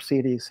bombing our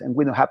cities, and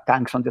we don't have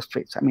tanks on the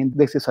streets. I mean,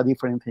 this is a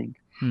different thing.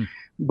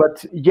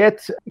 But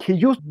yet, he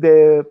used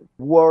the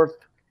word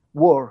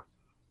war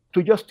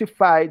to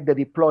justify the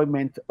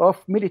deployment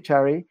of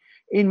military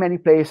in many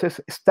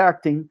places,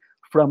 starting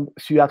from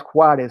Ciudad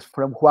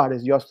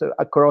Juárez, just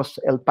across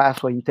El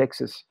Paso in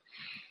Texas.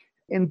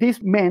 And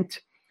this meant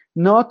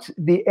not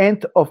the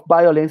end of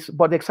violence,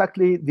 but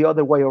exactly the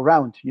other way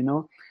around.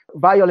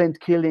 Violent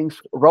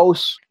killings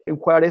rose in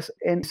Juárez,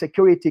 and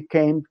security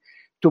came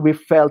to be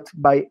felt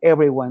by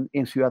everyone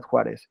in Ciudad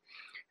Juárez.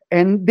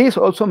 And this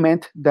also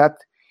meant that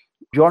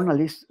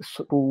journalists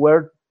who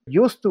were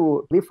used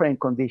to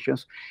different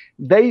conditions,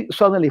 they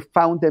suddenly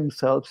found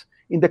themselves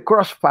in the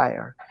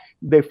crossfire.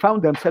 They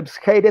found themselves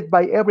hated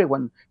by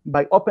everyone,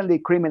 by openly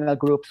criminal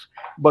groups,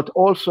 but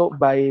also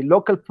by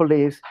local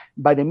police,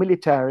 by the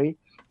military,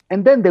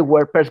 and then they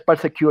were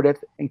persecuted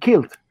and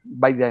killed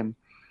by them.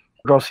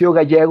 Rocío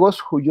Gallegos,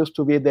 who used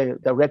to be the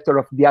director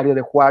of Diario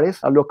de Juárez,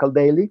 a local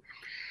daily,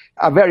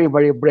 a very,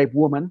 very brave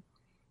woman,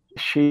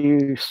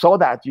 she saw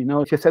that,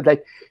 she said,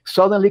 like,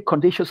 suddenly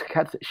conditions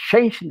had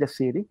changed in the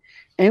city,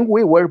 and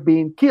we were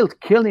being killed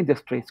in the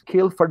streets,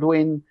 killed for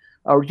doing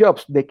our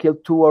jobs. They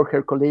killed 2 of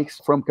her colleagues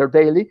from her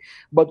daily,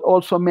 but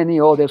also many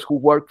others who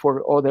worked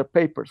for other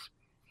papers.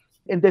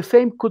 And the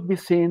same could be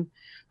seen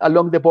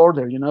along the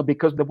border,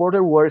 because the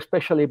border were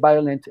especially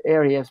violent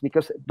areas,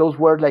 because those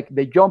were like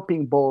the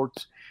jumping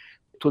boards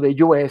to the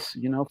US,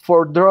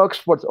 for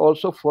drugs, but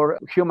also for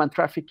human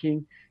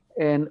trafficking,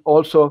 and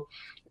also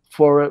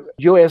for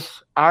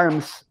US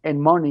arms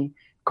and money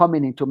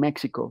coming into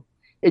Mexico.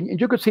 And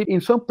you could see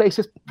in some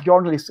places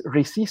journalists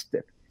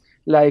resisted,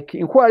 like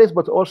in Juárez,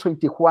 but also in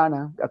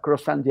Tijuana,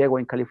 across San Diego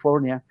in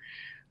California,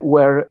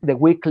 where the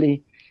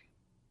weekly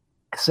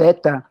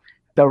Zeta,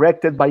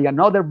 directed by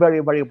another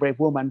very, very brave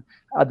woman,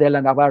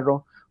 Adela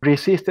Navarro,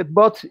 resisted.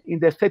 But in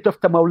the state of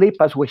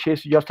Tamaulipas, which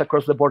is just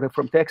across the border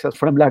from Texas,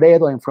 from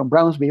Laredo and from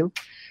Brownsville,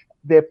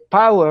 the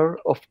power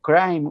of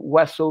crime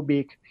was so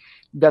big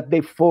that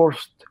they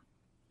forced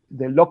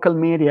the local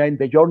media and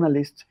the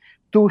journalists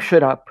to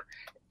shut up.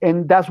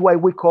 And that's why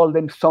we call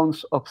them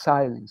sons of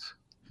silence.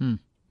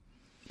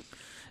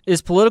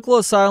 Is political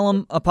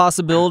asylum a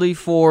possibility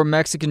for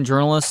Mexican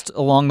journalists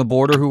along the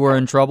border who are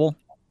in trouble?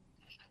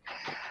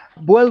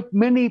 Well,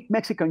 many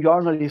Mexican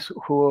journalists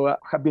who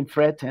have been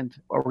threatened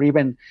or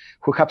even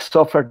who have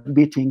suffered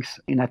beatings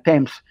in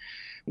attempts,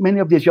 many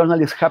of these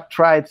journalists have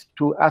tried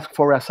to ask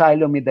for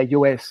asylum in the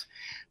U.S.,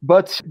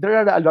 but there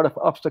are a lot of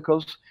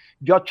obstacles.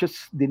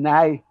 Judges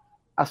deny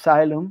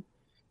asylum,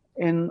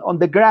 and on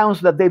the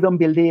grounds that they don't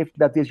believe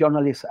that these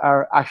journalists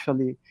are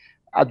actually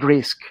at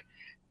risk.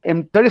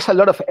 And there is a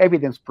lot of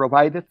evidence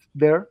provided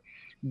there,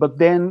 but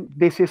then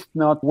this is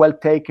not well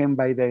taken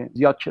by the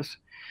judges.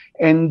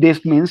 And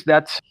this means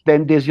that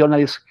then these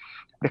journalists,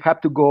 they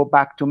have to go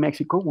back to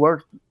Mexico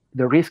where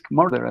they risk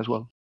murder as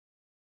well.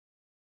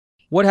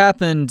 What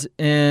happened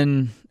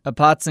in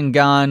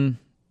Apatzingán,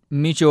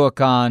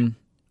 Michoacán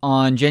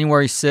on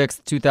January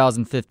 6th,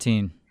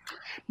 2015?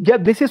 Yeah,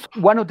 this is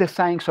one of the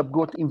signs of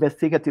good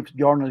investigative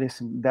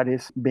journalism that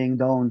is being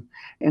done,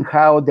 and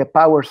how the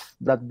powers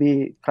that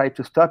be try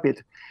to stop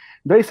it.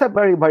 There is a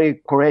very,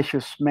 very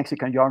courageous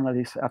Mexican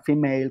journalist, a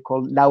female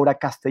called Laura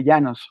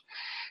Castellanos,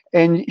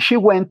 and she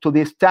went to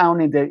this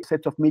town in the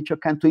state of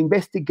Michoacán to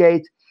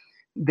investigate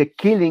the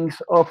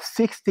killings of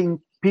 16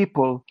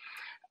 people.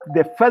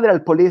 The federal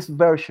police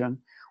version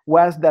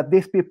was that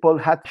these people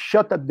had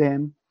shot at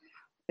them,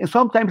 and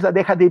sometimes that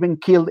they had even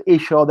killed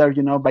each other,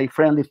 by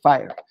friendly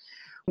fire.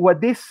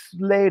 What this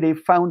lady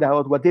found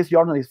out, what this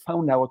journalist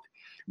found out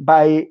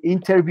by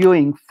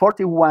interviewing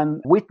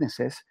 41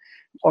 witnesses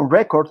on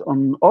record,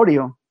 on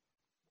audio,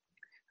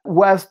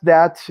 was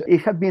that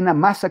it had been a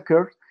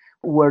massacre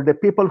where the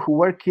people who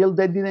were killed,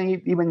 they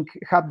didn't even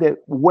have the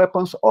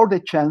weapons or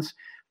the chance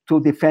to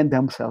defend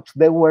themselves.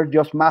 They were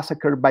just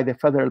massacred by the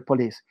federal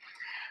police.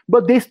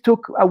 But this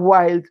took a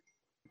while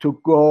to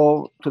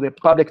go to the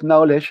public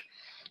knowledge,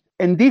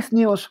 and this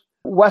news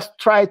was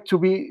tried to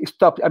be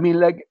stopped. I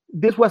mean,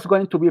 this was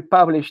going to be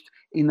published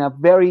in a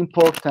very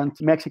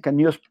important Mexican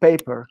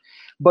newspaper,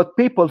 but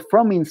people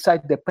from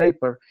inside the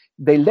paper,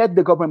 they let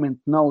the government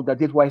know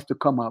that it was to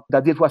come up,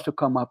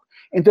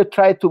 and they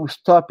tried to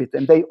stop it,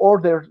 and they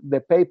ordered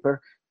the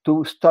paper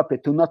to stop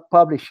it, to not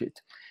publish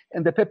it.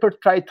 And the paper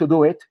tried to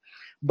do it,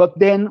 but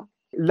then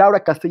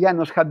Laura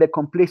Castellanos had the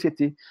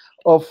complicity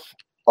of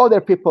other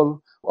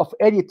people, of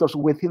editors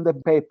within the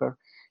paper,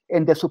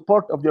 and the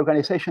support of the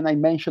organization I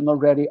mentioned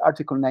already,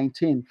 Article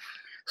 19.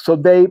 So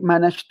they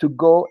managed to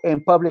go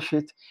and publish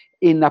it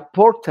in a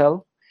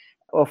portal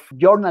of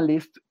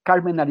journalist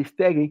Carmen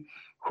Aristegui,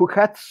 who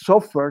had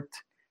suffered.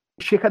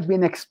 She had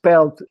been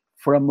expelled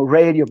from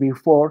radio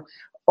before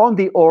on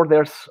the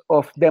orders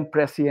of then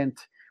President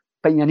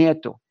Peña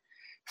Nieto.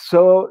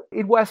 So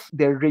it was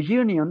the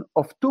reunion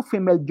of two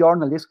female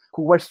journalists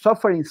who were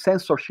suffering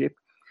censorship,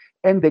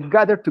 and they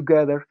gathered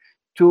together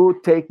to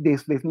take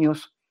this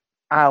news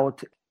out.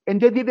 And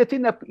they did it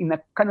in a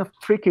kind of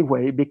tricky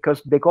way,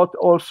 because they got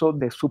also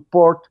the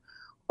support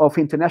of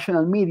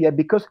international media,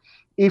 because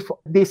if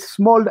these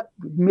small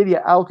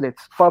media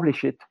outlets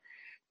publish it,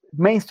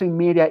 mainstream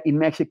media in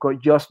Mexico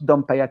just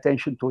don't pay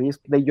attention to it,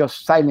 they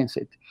just silence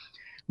it.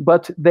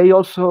 But they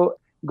also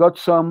got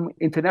some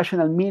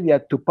international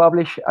media to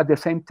publish at the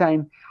same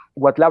time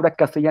what Laura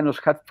Castellanos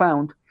had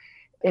found,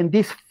 and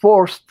this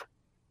forced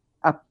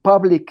a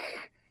public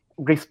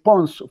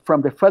response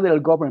from the federal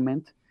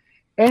government.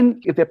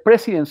 And if the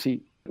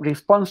presidency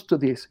responds to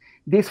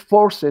this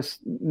forces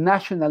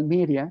national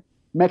media,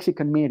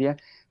 Mexican media,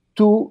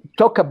 to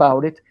talk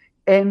about it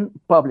and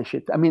publish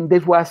it. I mean,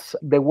 this was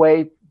the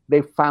way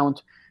they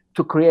found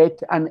to create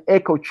an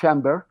echo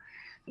chamber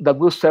that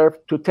will serve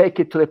to take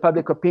it to the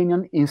public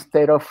opinion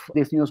instead of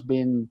this news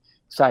being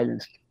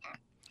silenced.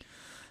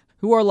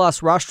 Who are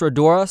Las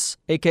Rastradoras,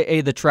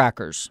 a.k.a. the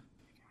Trackers?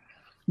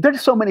 There are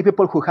so many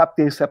people who have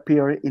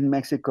disappeared in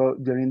Mexico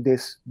during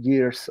these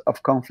years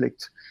of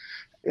conflict.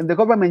 And the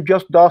government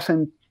just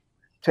doesn't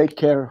take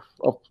care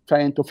of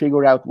trying to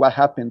figure out what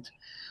happened.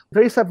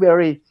 There is a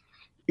very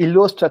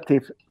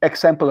illustrative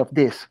example of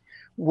this.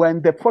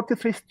 When the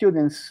 43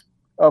 students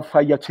of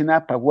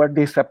Ayotzinapa were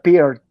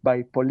disappeared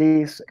by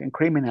police and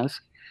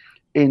criminals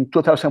in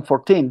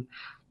 2014,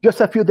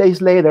 just a few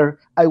days later,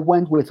 I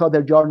went with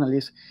other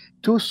journalists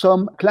to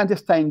some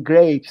clandestine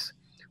graves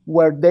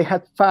where they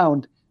had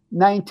found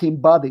 19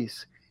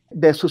 bodies.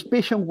 The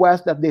suspicion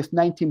was that these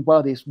 19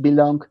 bodies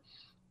belonged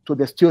to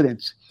the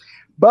students.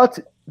 But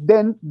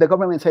then the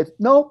government said,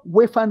 no,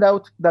 we found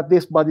out that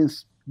these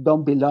bodies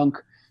don't belong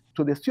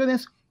to the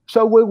students,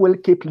 so we will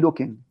keep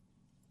looking.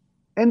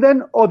 And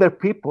then other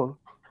people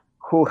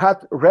who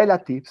had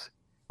relatives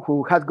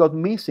who had got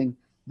missing,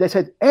 they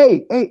said,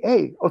 hey,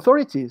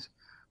 authorities,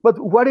 but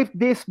what if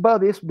these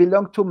bodies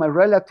belong to my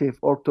relative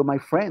or to my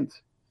friend?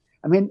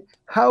 I mean,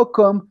 how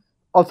come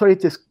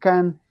authorities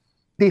can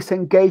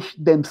disengage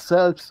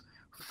themselves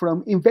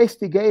from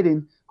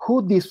investigating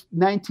who these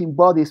 19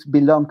 bodies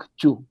belong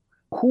to?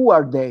 Who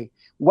are they?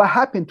 What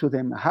happened to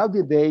them? How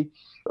did they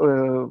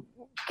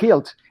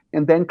killed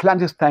and then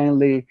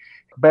clandestinely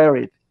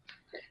buried?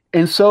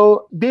 And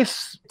so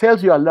this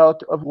tells you a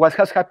lot of what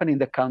has happened in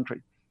the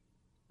country.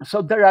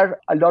 So there are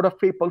a lot of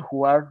people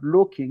who are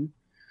looking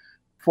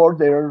for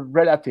their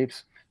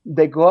relatives.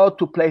 They go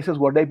to places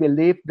where they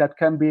believe that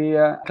can be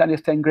a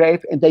clandestine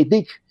grave, and they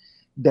dig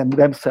them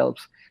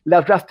themselves.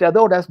 Las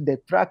Rastreadoras, the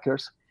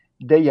trackers,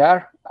 they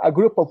are a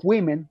group of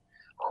women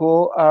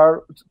who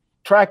are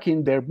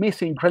tracking their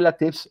missing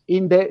relatives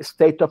in the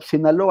state of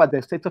Sinaloa.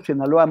 The state of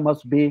Sinaloa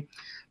must be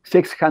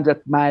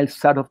 600 miles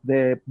south of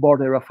the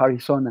border of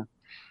Arizona.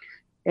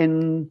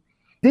 And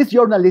this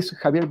journalist,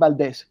 Javier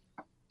Valdez,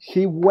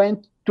 he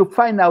went to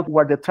find out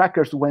where the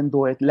trackers went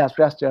to it, Las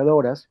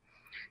Rastreadoras,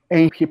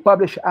 and he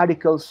published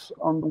articles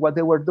on what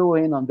they were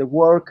doing, on the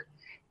work,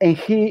 and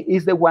he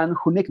is the one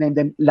who nicknamed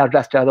them Las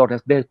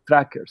Rastreadoras, the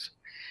trackers.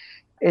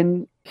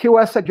 And he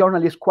was a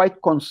journalist quite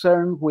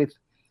concerned with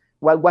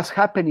what was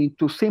happening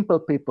to simple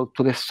people,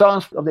 to the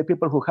sons of the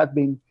people who had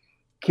been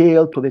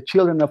killed, to the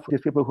children of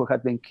these people who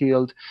had been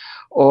killed,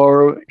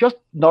 or just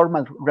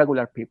normal,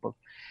 regular people.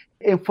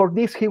 And for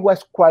this, he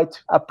was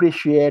quite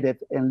appreciated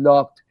and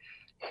loved.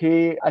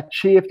 He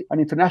achieved an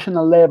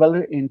international level.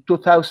 In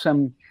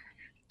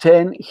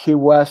 2010, he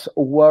was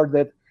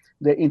awarded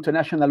the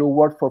International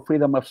Award for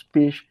Freedom of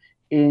Speech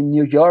in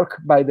New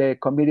York by the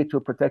Committee to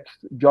Protect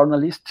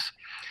Journalists.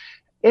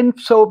 And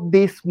so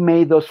this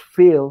made us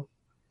feel,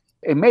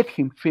 it made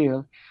him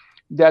feel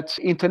that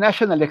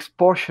international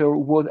exposure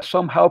would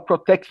somehow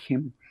protect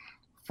him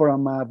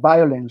from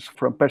violence,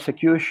 from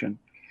persecution.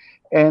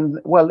 And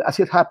well, as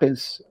it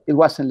happens, it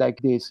wasn't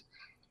like this.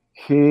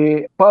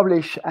 He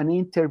published an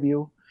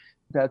interview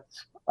that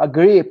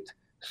aggrieved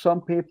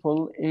some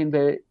people in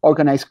the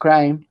organized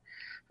crime,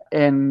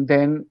 and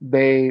then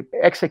they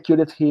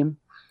executed him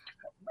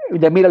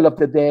in the middle of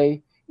the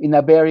day in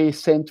a very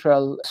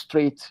central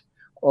street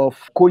of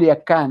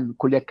Culiacan.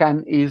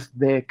 Culiacan is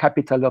the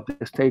capital of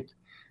the state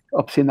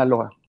of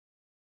Sinaloa.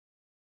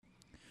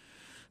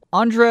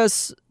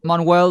 Andres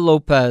Manuel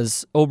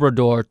Lopez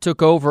Obrador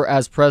took over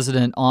as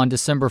president on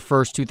December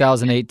 1st,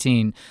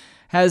 2018.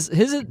 Has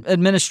his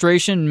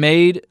administration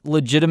made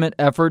legitimate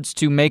efforts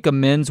to make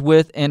amends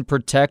with and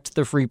protect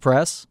the free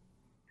press?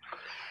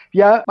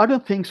 Yeah, I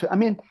don't think so. I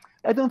mean,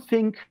 I don't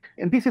think,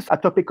 and this is a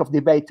topic of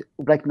debate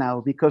right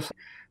now, because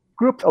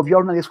groups of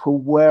journalists who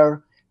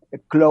were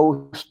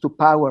close to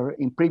power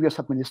in previous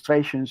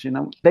administrations,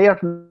 they are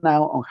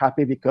now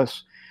unhappy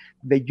because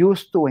they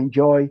used to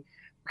enjoy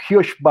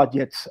huge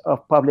budgets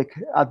of public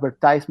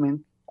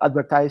advertising,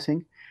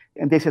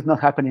 and this is not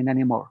happening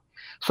anymore.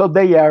 So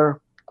they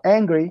are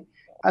angry.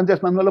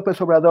 Andres Manuel Lopez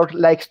Obrador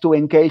likes to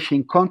engage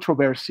in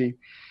controversy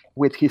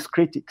with his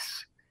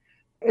critics.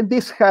 And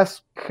this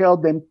has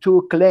helped them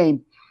to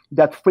claim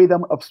that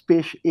freedom of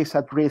speech is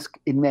at risk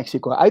in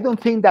Mexico. I don't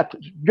think that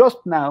just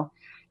now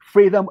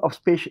freedom of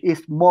speech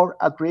is more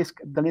at risk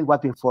than it was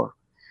before.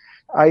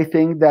 I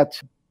think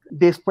that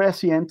this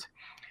president,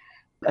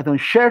 I don't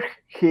share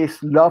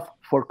his love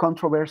for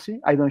controversy.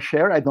 I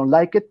don't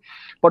like it.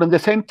 But at the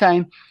same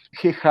time,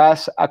 he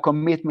has a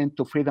commitment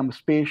to freedom of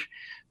speech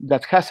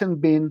that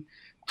hasn't been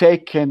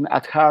taken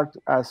at heart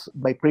as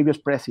by previous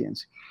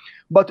presidents.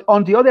 But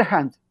on the other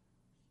hand,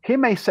 he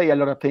may say a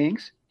lot of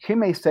things. He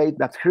may say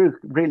that he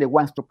really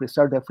wants to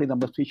preserve the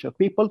freedom of speech of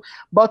people,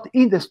 but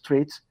in the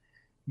streets,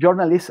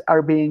 journalists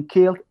are being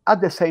killed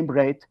at the same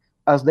rate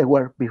as they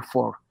were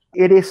before.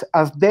 It is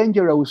as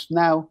dangerous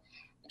now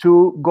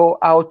to go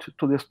out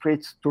to the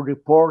streets to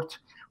report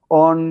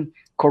on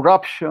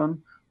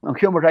corruption, on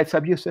human rights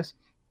abuses,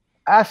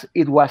 as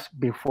it was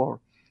before.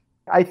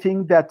 I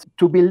think that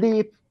to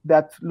believe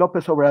that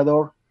López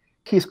Obrador,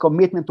 his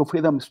commitment to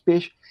freedom of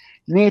speech,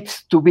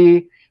 needs to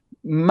be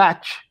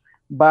matched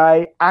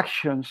by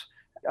actions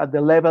at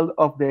the level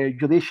of the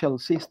judicial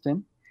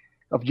system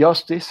of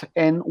justice,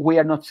 and we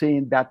are not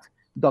seeing that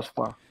thus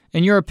far.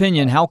 In your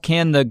opinion, how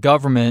can the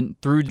government,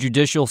 through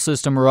judicial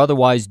system or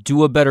otherwise,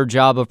 do a better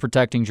job of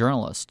protecting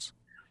journalists?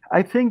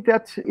 I think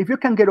that if you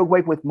can get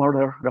away with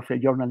murder of a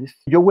journalist,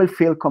 you will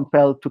feel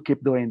compelled to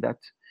keep doing that.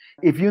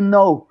 If you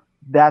know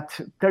that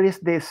there is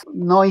this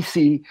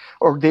noisy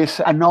or this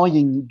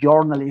annoying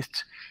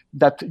journalist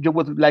that you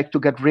would like to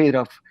get rid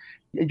of,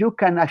 you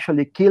can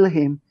actually kill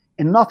him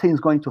and nothing is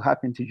going to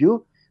happen to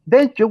you,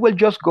 then you will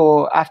just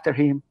go after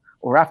him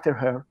or after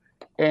her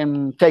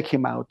and take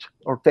him out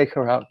or take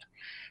her out.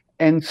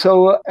 And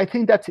so I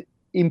think that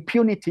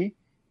impunity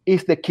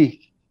is the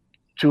key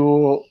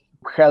to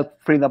help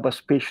freedom of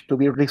speech to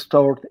be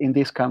restored in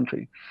this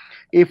country.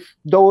 If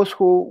those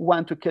who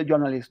want to kill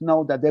journalists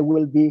know that they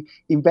will be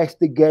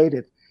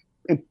investigated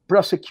and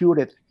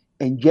prosecuted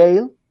and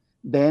jailed,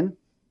 then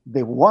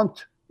they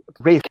won't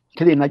risk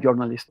killing a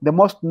journalist. They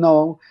must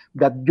know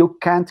that you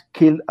can't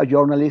kill a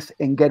journalist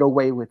and get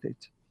away with it.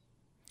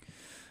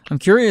 I'm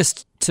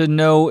curious to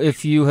know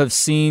if you have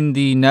seen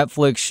the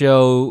Netflix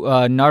show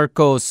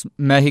Narcos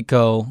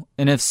Mexico,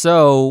 and if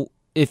so,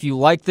 if you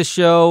like the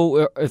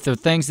show, if there are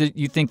things that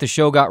you think the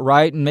show got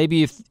right, and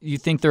maybe if you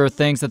think there are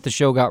things that the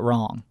show got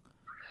wrong.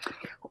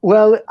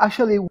 Well,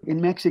 actually,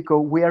 in Mexico,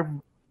 we are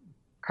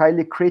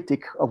highly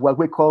critic of what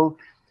we call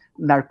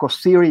narco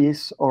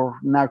series or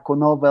narco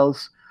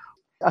novels.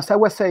 As I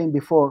was saying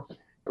before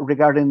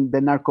regarding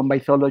the narco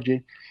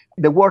mythology,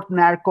 the word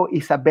narco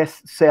is a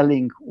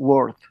best-selling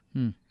word.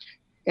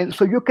 And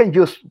so you can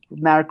use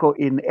narco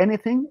in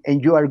anything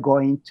and you are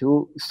going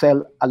to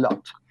sell a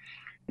lot.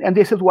 And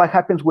this is what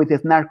happens with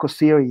this narco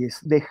series.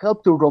 They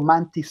help to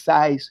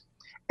romanticize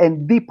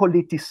and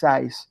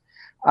depoliticize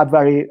a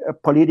very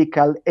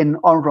political and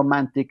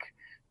unromantic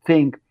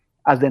thing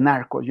as the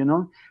narcos, you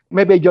know?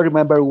 Maybe you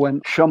remember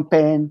when Sean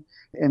Penn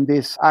and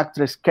this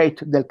actress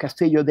Kate del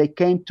Castillo, they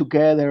came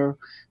together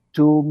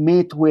to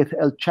meet with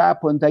El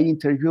Chapo and they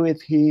interviewed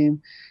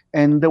him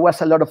and there was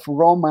a lot of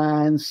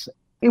romance.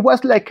 It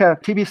was like a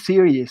TV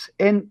series,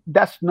 and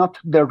that's not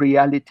the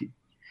reality.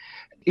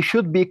 It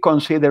should be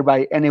considered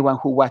by anyone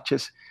who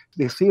watches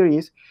the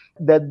series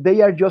that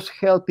they are just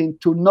helping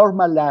to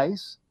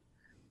normalize,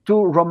 to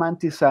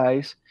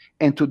romanticize,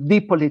 and to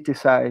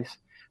depoliticize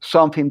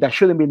something that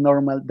shouldn't be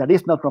normal, that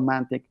is not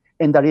romantic,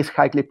 and that is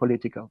highly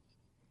political.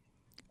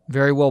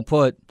 Very well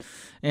put.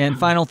 And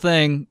final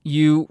thing,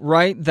 you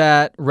write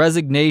that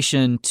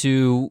resignation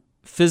to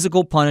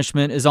physical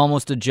punishment is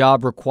almost a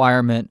job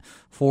requirement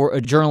for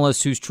a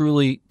journalist who's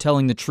truly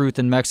telling the truth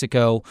in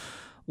Mexico.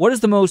 What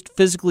is the most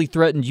physically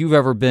threatened you've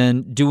ever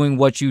been doing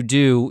what you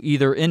do,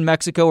 either in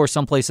Mexico or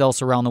someplace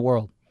else around the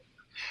world?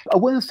 I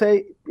wouldn't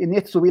say it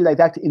needs to be like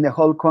that in the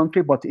whole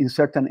country, but in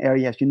certain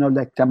areas, you know,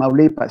 like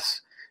Tamaulipas,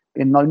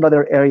 in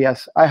other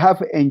areas. I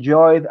have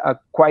enjoyed a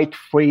quite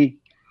free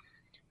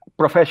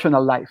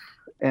professional life,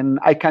 and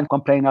I can't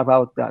complain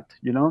about that,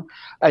 you know.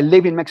 I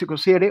live in Mexico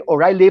City,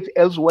 or I live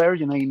elsewhere,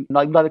 you know,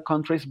 in other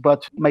countries,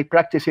 but my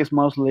practice is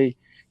mostly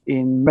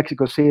in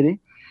Mexico City.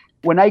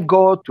 When I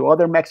go to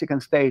other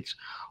Mexican states,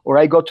 or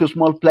I go to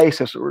small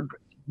places, or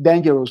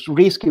dangerous,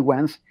 risky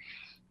ones,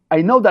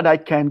 I know that I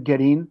can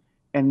get in,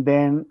 and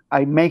then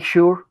I make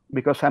sure,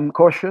 because I'm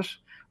cautious,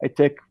 I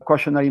take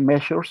cautionary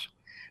measures,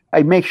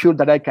 I make sure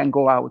that I can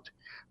go out.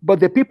 But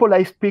the people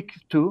I speak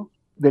to,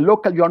 the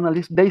local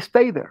journalists, they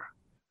stay there.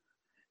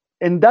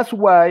 And that's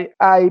why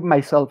I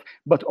myself,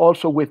 but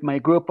also with my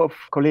group of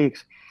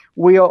colleagues,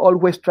 we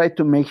always try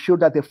to make sure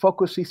that the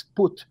focus is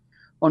put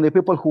on the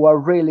people who are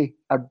really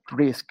at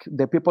risk,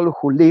 the people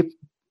who live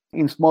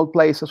in small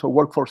places or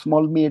work for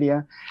small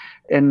media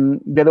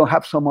and they don't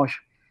have so much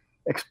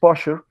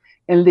exposure,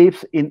 and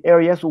lives in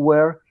areas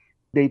where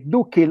they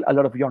do kill a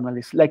lot of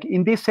journalists. Like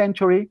in this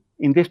century,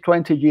 in these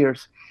 20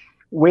 years,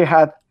 we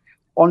had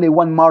only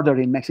one murder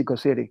in Mexico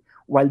City,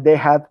 while they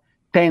had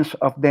tens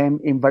of them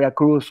in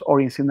Veracruz or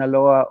in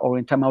Sinaloa or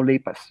in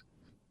Tamaulipas.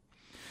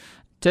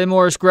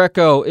 Temoris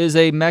Greco is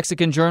a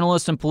Mexican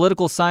journalist and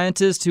political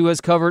scientist who has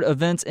covered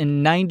events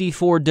in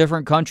 94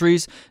 different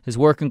countries. His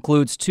work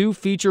includes 2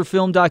 feature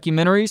film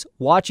documentaries,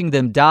 Watching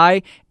Them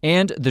Die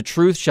and The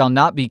Truth Shall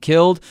Not Be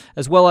Killed,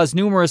 as well as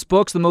numerous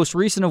books, the most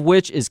recent of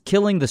which is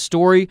Killing the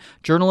Story,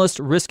 Journalists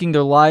Risking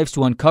Their Lives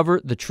to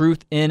Uncover the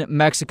Truth in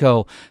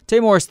Mexico.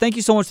 Temoris, thank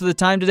you so much for the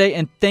time today,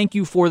 and thank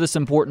you for this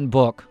important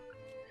book.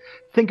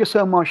 Thank you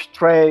so much,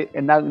 Trey,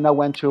 and I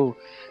want to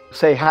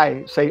say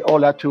hi, say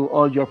hola to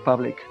all your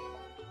public.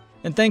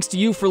 And thanks to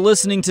you for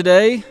listening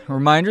today. A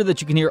reminder that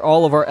you can hear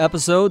all of our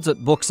episodes at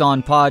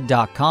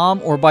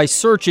booksonpod.com or by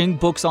searching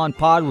Books on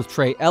Pod with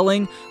Trey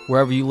Elling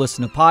wherever you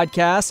listen to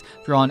podcasts.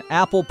 If you're on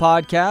Apple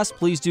Podcasts,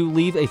 please do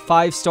leave a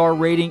 5-star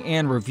rating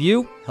and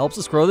review. Helps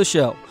us grow the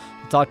show.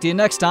 We'll talk to you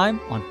next time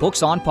on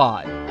Books on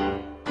Pod.